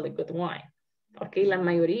especially good wine. Okay, la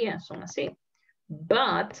mayoría son así.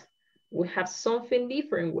 But we have something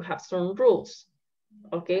different. We have some rules.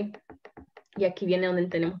 Okay, y aquí viene donde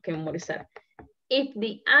tenemos que memorizar. If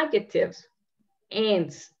the adjectives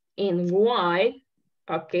ends in Y,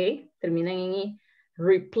 okay, terminan en I,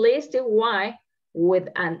 replace the Y with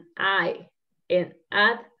an I and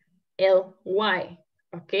add ly,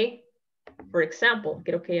 okay? For example,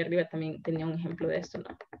 creo que ahí arriba también tenía un ejemplo de esto,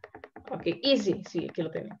 ¿no? Okay, easy, sí, aquí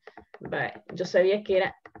lo tenía. But yo sabía que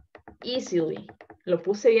era easily. Lo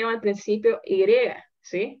puse bien al principio, Y,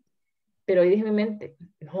 ¿sí? Pero ahí dije en mi mente,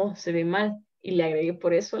 no, se ve mal. Y le agregué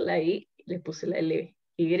por eso la I, le puse la L,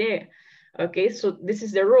 Y. Okay, so this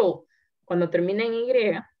is the rule. Cuando termina en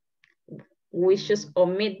Y, we just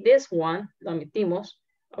omit this one, lo omitimos,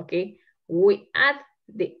 okay? We add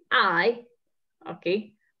the I,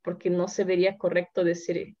 okay? Porque no se vería correcto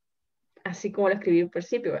decir así como lo escribí al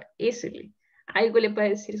principio, easily. Algo le puede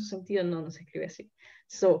decir su sentido, no se escribe así.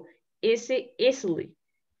 So, easy, easily.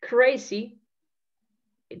 Crazy,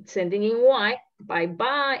 it's ending in Y,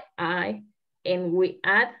 bye, I, and we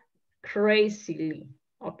add crazily,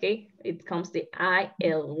 okay? It comes the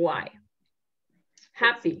ILY.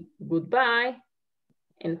 Happy, goodbye,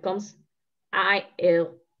 and comes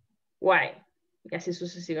ILY. Y así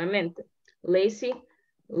sucesivamente. Lazy,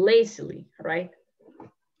 lazily, right?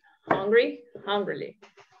 Hungry, hungrily,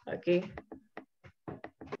 okay?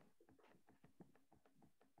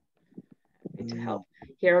 To help.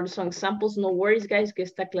 Here are some examples. No worries, guys, que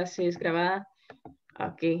esta clase es grabada.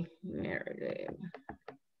 Okay.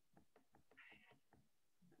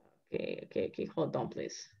 Okay, hold on,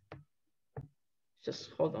 please.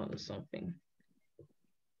 Just hold on to something.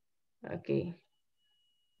 Okay.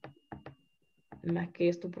 Más que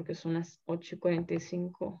esto porque son las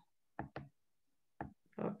 8:45.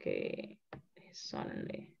 Okay.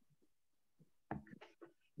 Suddenly.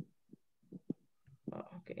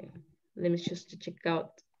 Okay, let me just check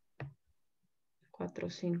out 4,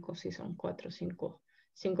 5, sí son 4,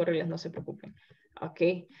 5 reglas, no se preocupen.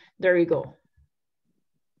 Okay, there we go.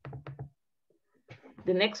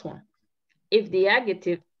 The next one. If the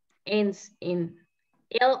adjective ends in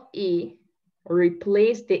LE,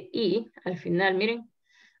 replace the E al final, miren,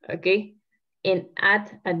 okay, and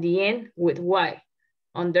add at the end with Y.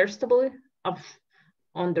 Understandable,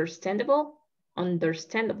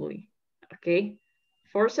 understandably, okay.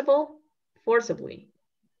 Forcible, forcibly,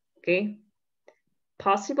 okay.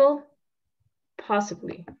 Possible,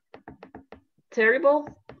 possibly. Terrible,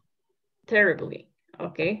 terribly,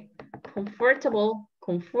 okay. Comfortable,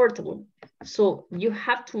 comfortable. So you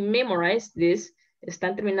have to memorize this.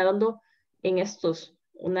 Están terminando en estos,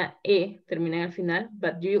 una E termina al final,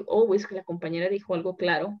 but you always, que la compañera dijo algo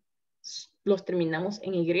claro, los terminamos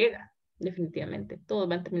en Y, definitivamente. Todos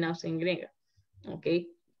van terminados en Y, ok.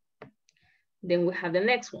 Then we have the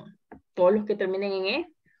next one. Todos los que terminen en E,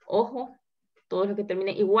 ojo, todos los que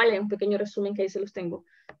terminen igual, en un pequeño resumen que ahí se los tengo,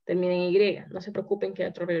 terminen en Y. No se preocupen que hay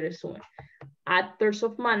otro resumen. Adverbs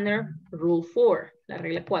of manner, rule 4, la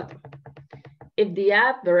regla 4. If the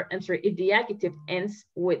adjective ends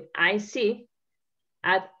with IC,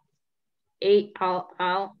 add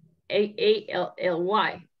ALLY,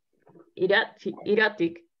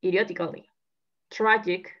 idiotic, idiotically,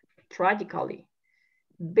 tragic, tragically,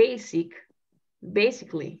 basic,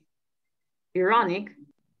 basically, ironic,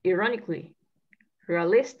 ironically,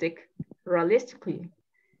 realistic, realistically,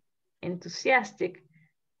 enthusiastic,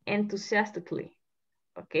 enthusiastically,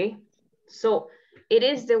 okay? So it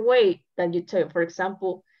is the way that you tell, for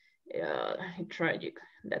example, tragic,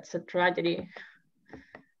 that's a tragedy.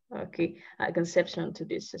 Okay, a conception to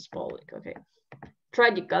this is public, okay.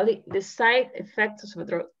 Tragically, the side effects of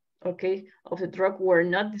the drug, okay, of the drug were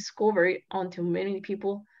not discovered until many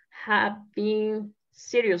people have been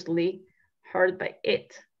seriously hurt by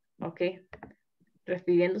it, okay.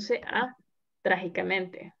 Refiriéndose a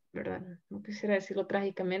trágicamente, ¿verdad? No quisiera decirlo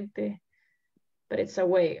trágicamente, but it's a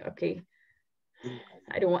way, okay.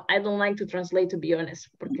 I don't like to translate, to be honest,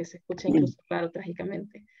 porque se escucha incluso claro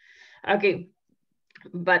trágicamente. Okay,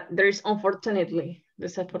 but there is unfortunately,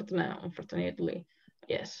 unfortunately,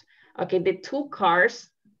 yes. Okay, the two cars,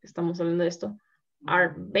 estamos hablando de esto, are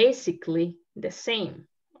basically the same,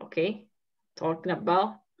 okay? Talking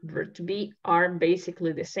about verb to be, are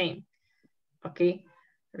basically the same, okay?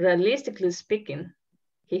 Realistically speaking,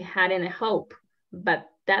 he hadn't a hope, but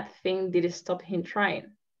that thing didn't stop him trying.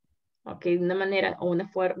 Okay, de una manera o una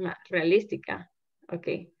forma realística,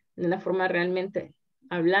 okay, de una forma realmente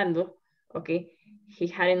hablando, okay, he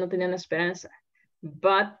hadn't, no tenía una esperanza,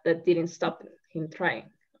 but that didn't stop him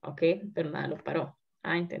trying, okay, pero nada lo paró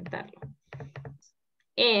a intentarlo.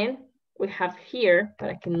 And we have here,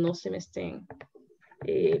 para que no se me estén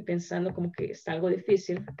pensando como que está algo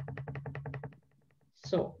difícil.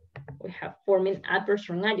 So we have forming adverbs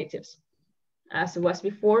from adjectives. As it was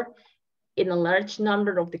before, in a large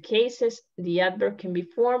number of the cases, the adverb can be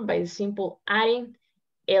formed by the simple adding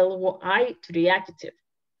ly to the adjective.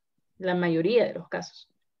 La mayoría de los casos.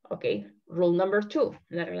 Okay, rule number 2,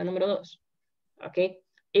 la regla número 2. Okay,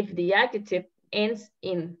 if the adjective ends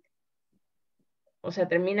in, o sea,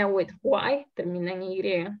 termina with y, termina en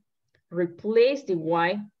y, replace the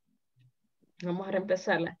y, vamos a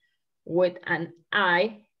reemplazarla, with an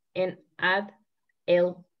I and add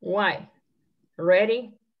ly.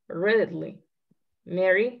 Ready, readily.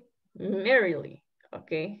 Merry, merrily.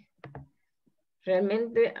 Okay.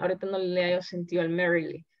 Realmente, ahorita no le hallo sentido al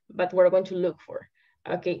merrily, but we're going to look for.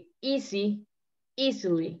 Okay, easy,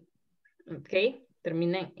 easily. Okay,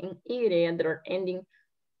 termina en y, that are ending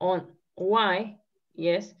on y,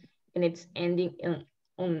 yes, and it's ending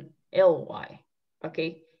on ly.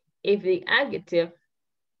 Okay, if the adjective,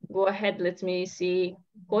 go ahead, let me see,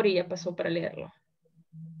 Cori ya pasó para leerlo.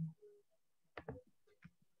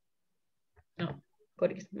 No,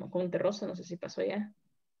 Cori con terroso, no sé si pasó ya.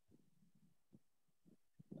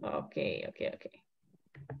 Okay.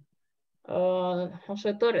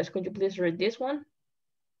 Jose Torres, could you please read this one?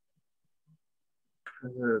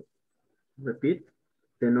 Repeat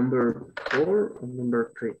the number 4 or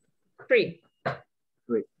number 3? 3.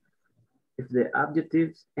 3. If the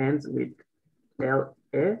adjective ends with le,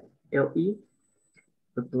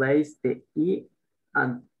 replace the e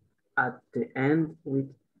and at the end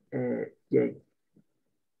with j.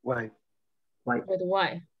 Why? Why? With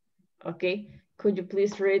y. Okay. Could you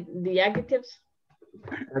please read the adjectives?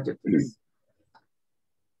 Adjectives.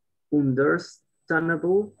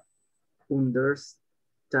 Understandable.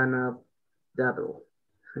 Understandable.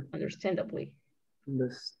 Understandably.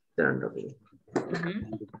 Understandably.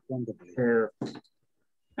 Mm-hmm.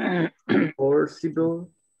 Forcible.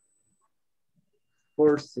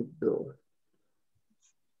 Forcible.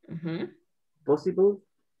 Possible.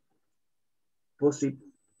 Possible.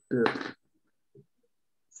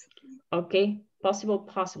 Ok, possible,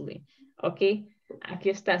 possibly. Ok, aquí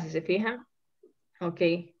está, si se fijan. Ok,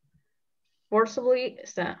 forcibly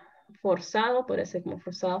está forzado, puede ser como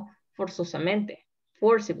forzado, forzosamente.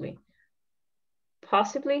 Forcibly.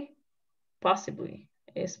 Possibly, possibly.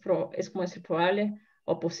 Es como decir probable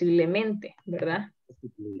o posiblemente, ¿verdad?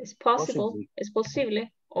 Es possible, es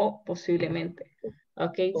posible o posiblemente.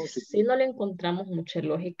 Ok, si no le encontramos mucha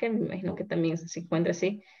lógica, me imagino que también se encuentra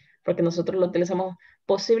así, porque nosotros lo utilizamos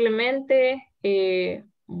posiblemente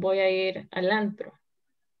voy a ir al antro.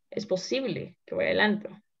 Es posible que vaya al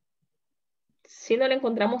antro. Si no lo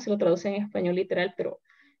encontramos, se lo traducen en español literal, pero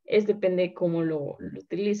depende de cómo lo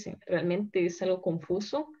utilicen. Realmente es algo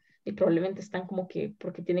confuso y probablemente están como que,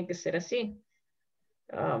 porque tiene que ser así.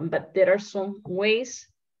 But there are some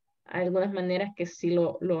ways, hay algunas maneras que sí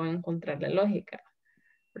lo van a encontrar la lógica.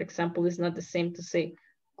 For example, it's not the same to say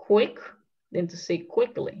quick than to say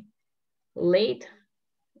quickly. Late,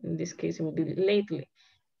 in this case it will be lately.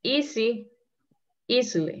 Easy,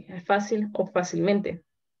 easily, fácil o fácilmente,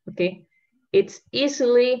 okay? It's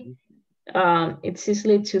easily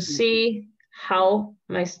to see how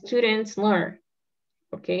my students learn,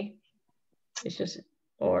 okay? It's just,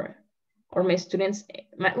 or my students,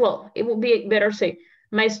 well, it would be better to say,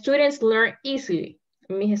 my students learn easily.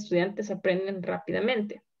 Mis estudiantes aprenden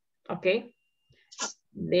rápidamente, okay?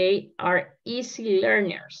 They are easy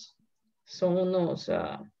learners. Son unos,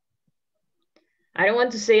 I don't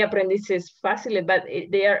want to say aprendices fáciles, but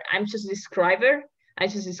I'm just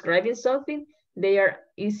describing something. They are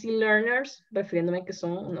easy learners, refiriéndome que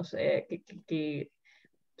son, no sé, que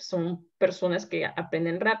son personas que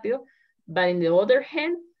aprenden rápido. But in the other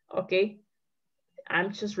hand, okay,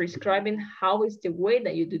 I'm just describing how is the way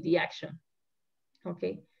that you do the action.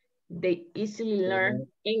 Okay, they easily learn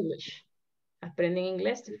English. Aprenden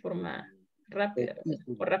inglés de forma rápida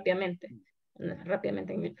o rápidamente.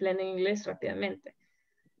 Rápidamente, aprenden inglés rápidamente.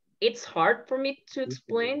 It's hard for me to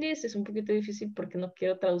explain this. Es un poquito difícil porque no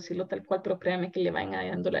quiero traducirlo tal cual, pero créanme que le van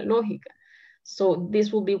añadiendo la lógica. So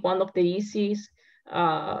this will be one of the easiest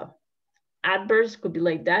adverbs, could be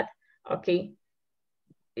like that. Okay,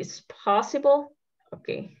 it's possible.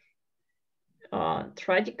 Okay,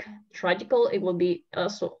 tragical, it will be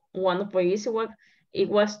also one of the easy ones. It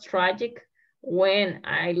was tragic when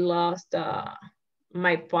I lost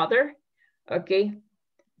my father. Okay,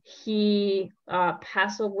 he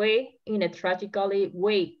passed away in a tragically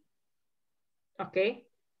way. Okay,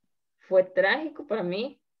 fue trágico para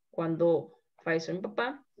mí cuando falleció mi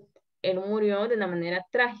papá. Él murió de una manera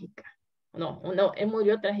trágica. No, él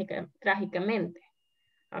murió trágicamente.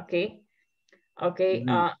 Okay, okay.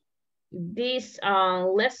 This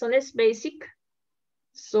lesson is basic.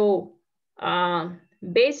 So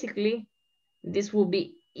basically, this will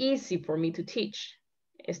be easy for me to teach.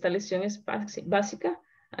 Esta lección es básica,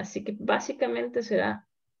 así que básicamente será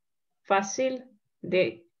fácil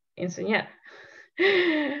de enseñar.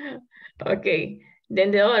 Okay,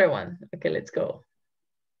 then the other one. Okay, let's go.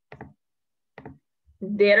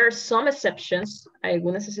 There are some exceptions, hay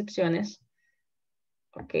algunas excepciones.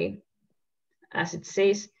 Okay, as it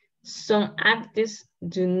says, some adjectives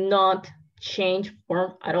do not change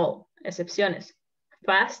form at all. Excepciones.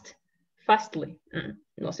 Fast, fastly.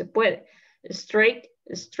 No se puede. Straight,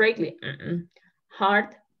 straightly.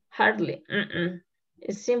 Hard, hardly.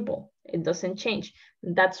 It's simple. It doesn't change.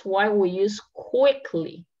 That's why we use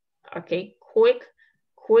quickly. Okay,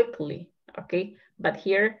 quickly. Okay, but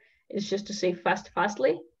here it's just to say fast,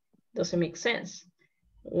 fastly. Doesn't make sense.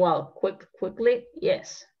 Well, quickly,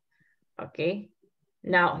 yes. Okay.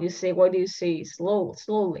 Now you say, why do you say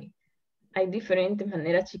slowly? Hay diferentes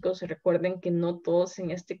maneras, chicos. Recuerden que no todos en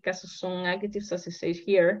este caso son adjectives, as it says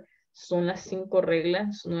here. Son las 5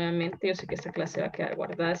 reglas. Nuevamente, yo sé que esta clase va a quedar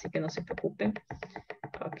guardada, así que no se preocupen.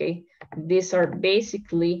 Okay. These are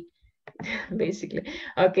basically,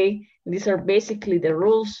 okay. These are basically the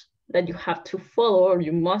rules that you have to follow or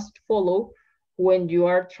you must follow when you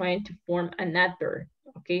are trying to form an adverb,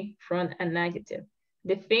 okay, from an adjective.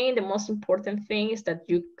 The most important thing is that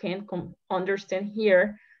you can understand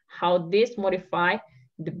here how this modify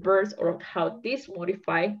the verbs or how this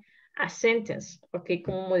modify a sentence, okay,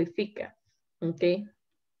 como modifica, okay.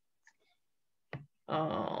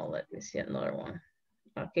 Let me see another one.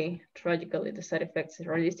 Okay, tragically, the side effects,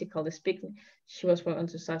 realistically speaking, she was well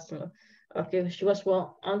enthusiastic. Okay, she was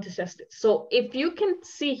well enthusiastic. So if you can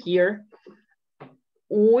see here,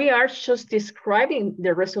 we are just describing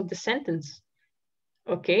the rest of the sentence.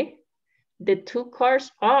 Okay, The two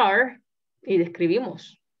cars are, y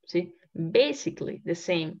describimos, ¿sí? Basically the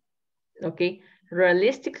same, ¿ok?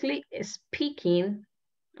 Realistically speaking,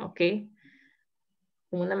 ¿ok?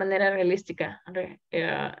 Una manera realística,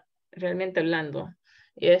 realmente hablando,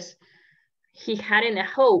 es, he hadn't a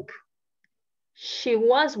hope. She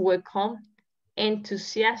was welcomed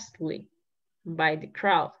enthusiastically by the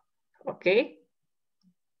crowd, okay?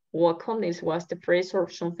 Welcome, this was the phrase or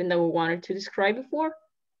something that we wanted to describe before,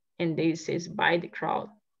 and this is by the crowd,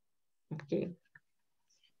 okay?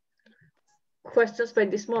 Questions by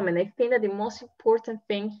this moment. I think that the most important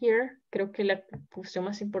thing here, creo que la cuestión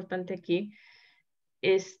más importante aquí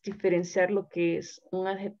es diferenciar lo que es un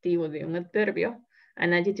adjetivo de un adverbio,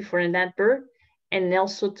 an adjective for an adverb, and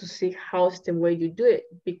also to see how's the way you do it,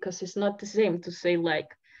 because it's not the same to say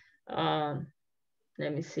like,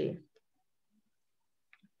 let me see,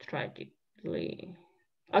 tragically,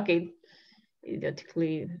 okay,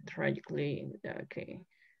 idiotically, tragically, okay.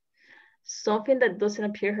 Something that doesn't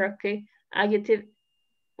appear here, okay, adjective,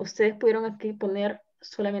 ustedes pudieron aquí poner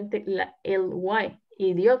solamente la ly,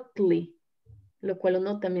 idiotly, lo cual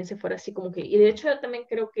uno también se fuera así como que, y de hecho yo también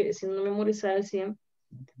creo que si no memorizaba el 100,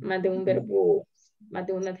 más de un verbo, más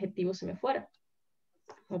de un adjetivo se me fuera,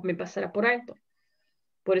 o me pasara por alto.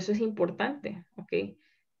 Por eso es importante, ¿ok?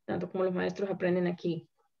 Tanto como los maestros aprenden aquí,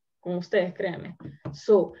 con ustedes, créanme.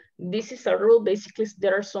 So, this is a rule. Basically,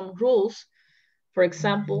 there are some rules. For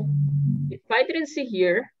example, if I didn't see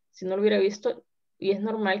here, si no lo hubiera visto, y es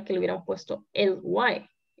normal que le hubieran puesto ly,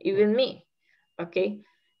 even me, ¿ok?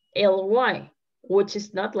 ly, which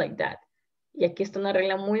is not like that. Y aquí está una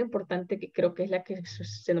regla muy importante que creo que es la que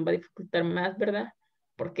se nos va a dificultar más, ¿verdad?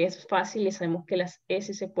 Porque es fácil y sabemos que las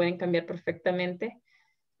S se pueden cambiar perfectamente,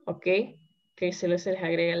 ¿ok? Que se les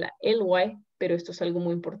agrega la ly, pero esto es algo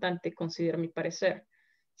muy importante, considero mi parecer.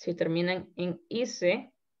 Si terminan en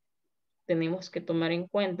ISE, tenemos que tomar en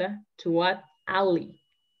cuenta to add ally,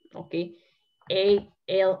 ¿ok? A-L-L-Y,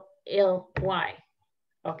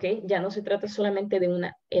 ¿ok? Ya no se trata solamente de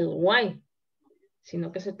una ly,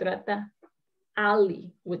 sino que se trata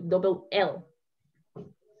ally with double L.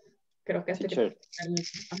 Creo que Teacher,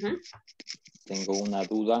 tengo una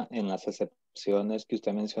duda. En las excepciones que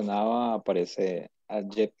usted mencionaba aparece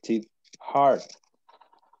adjective hard.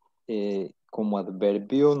 Como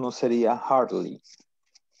adverbio no sería hardly.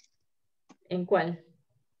 ¿En cuál?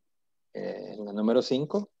 En el número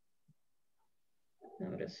 5.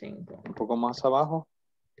 Número 5. Un poco más abajo.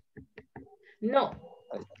 No.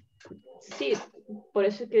 Sí, por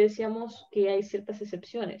eso es que decíamos que hay ciertas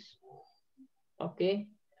excepciones. ¿Ok?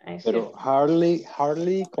 Pero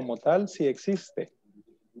hardly como tal sí existe.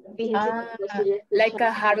 Like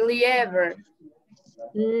a hardly ever.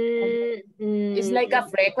 It's like a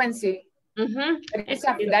frequency.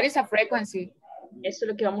 That is a frequency. Eso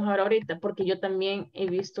es lo que vamos a ver ahorita, porque yo también he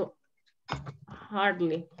visto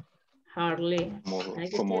hardly.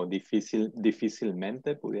 Como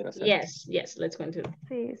difícilmente pudiera ser. Yes, let's go into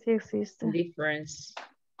sí existe. Difference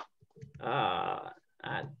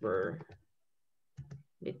adverb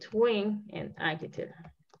between and adjective.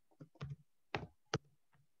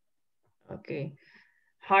 Okay.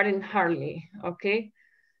 Hard and hardly, okay,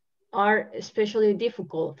 are especially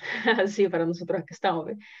difficult. Sí, para nosotros que estamos.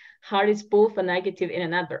 ¿Ve? Hard is both an adjective and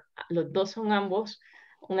an adverb. Los dos son ambos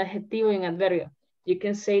un adjetivo y un adverbio. You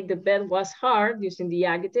can say the bed was hard using the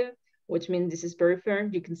adjective, which means this is very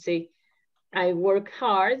firm. You can say I work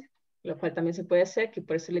hard, lo cual también se puede hacer, que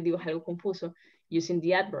por eso les digo es algo confuso, using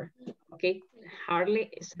the adverb. Okay,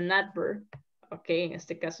 hardly is an adverb. Okay, en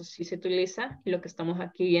este caso sí se utiliza, y lo que estamos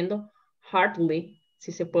aquí viendo, hardly,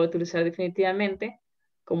 sí se puede utilizar definitivamente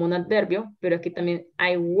como un adverbio, pero aquí también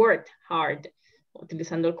I worked hard,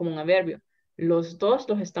 utilizándolo como un adverbio. Los dos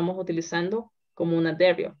los estamos utilizando como un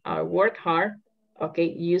adverbio. I work hard,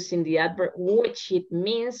 okay, using the adverb, which it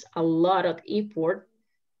means a lot of effort,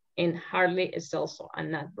 and hardly is also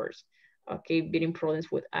an adverb. Okay, beating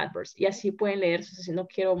problems with adverbs. Y así pueden leer, si no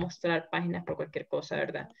quiero mostrar páginas por cualquier cosa,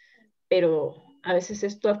 ¿verdad? Pero a veces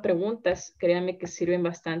estas preguntas, créanme que sirven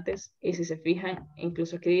bastantes, y si se fijan,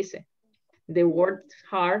 incluso aquí dice, the words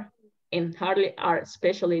hard and hardly are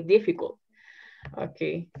especially difficult.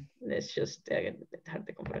 Okay, let's just dejar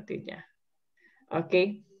de compartir ya.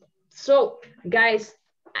 Okay, so guys,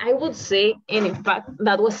 I would say, and in fact,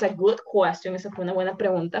 that was a good question. Esa fue una buena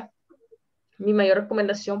pregunta. Mi mayor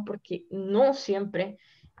recomendación, porque no siempre,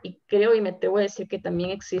 y creo y me atrevo a decir que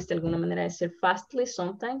también existe alguna manera de decir fastly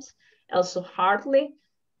sometimes, also hardly.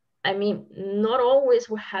 I mean, not always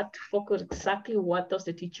we have to focus exactly what does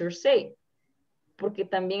the teacher say, porque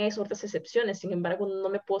también hay otras excepciones. Sin embargo, no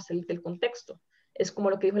me puedo salir del contexto. Es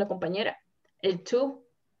como lo que dijo la compañera. El to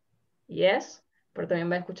yes, pero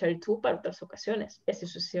también va a escuchar el to para otras ocasiones, así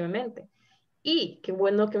sucesivamente. Y qué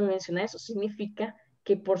bueno que me menciona eso, significa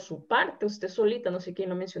que por su parte, usted solita, no sé quién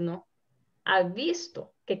lo mencionó, ha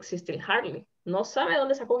visto que existe el hardly. No sabe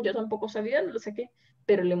dónde sacó, yo tampoco sabía dónde lo saqué,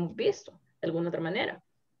 pero lo hemos visto de alguna otra manera.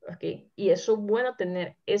 ¿Okay? Y eso es bueno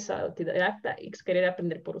tener esa autodidacta y querer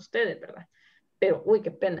aprender por ustedes, ¿verdad? Pero, uy, qué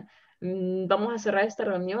pena. Vamos a cerrar esta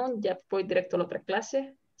reunión, ya voy directo a la otra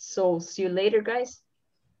clase. So, see you later, guys.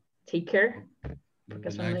 Take care. Porque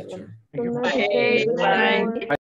Good son night, muy teacher. Good night, Bye. teacher. Bye.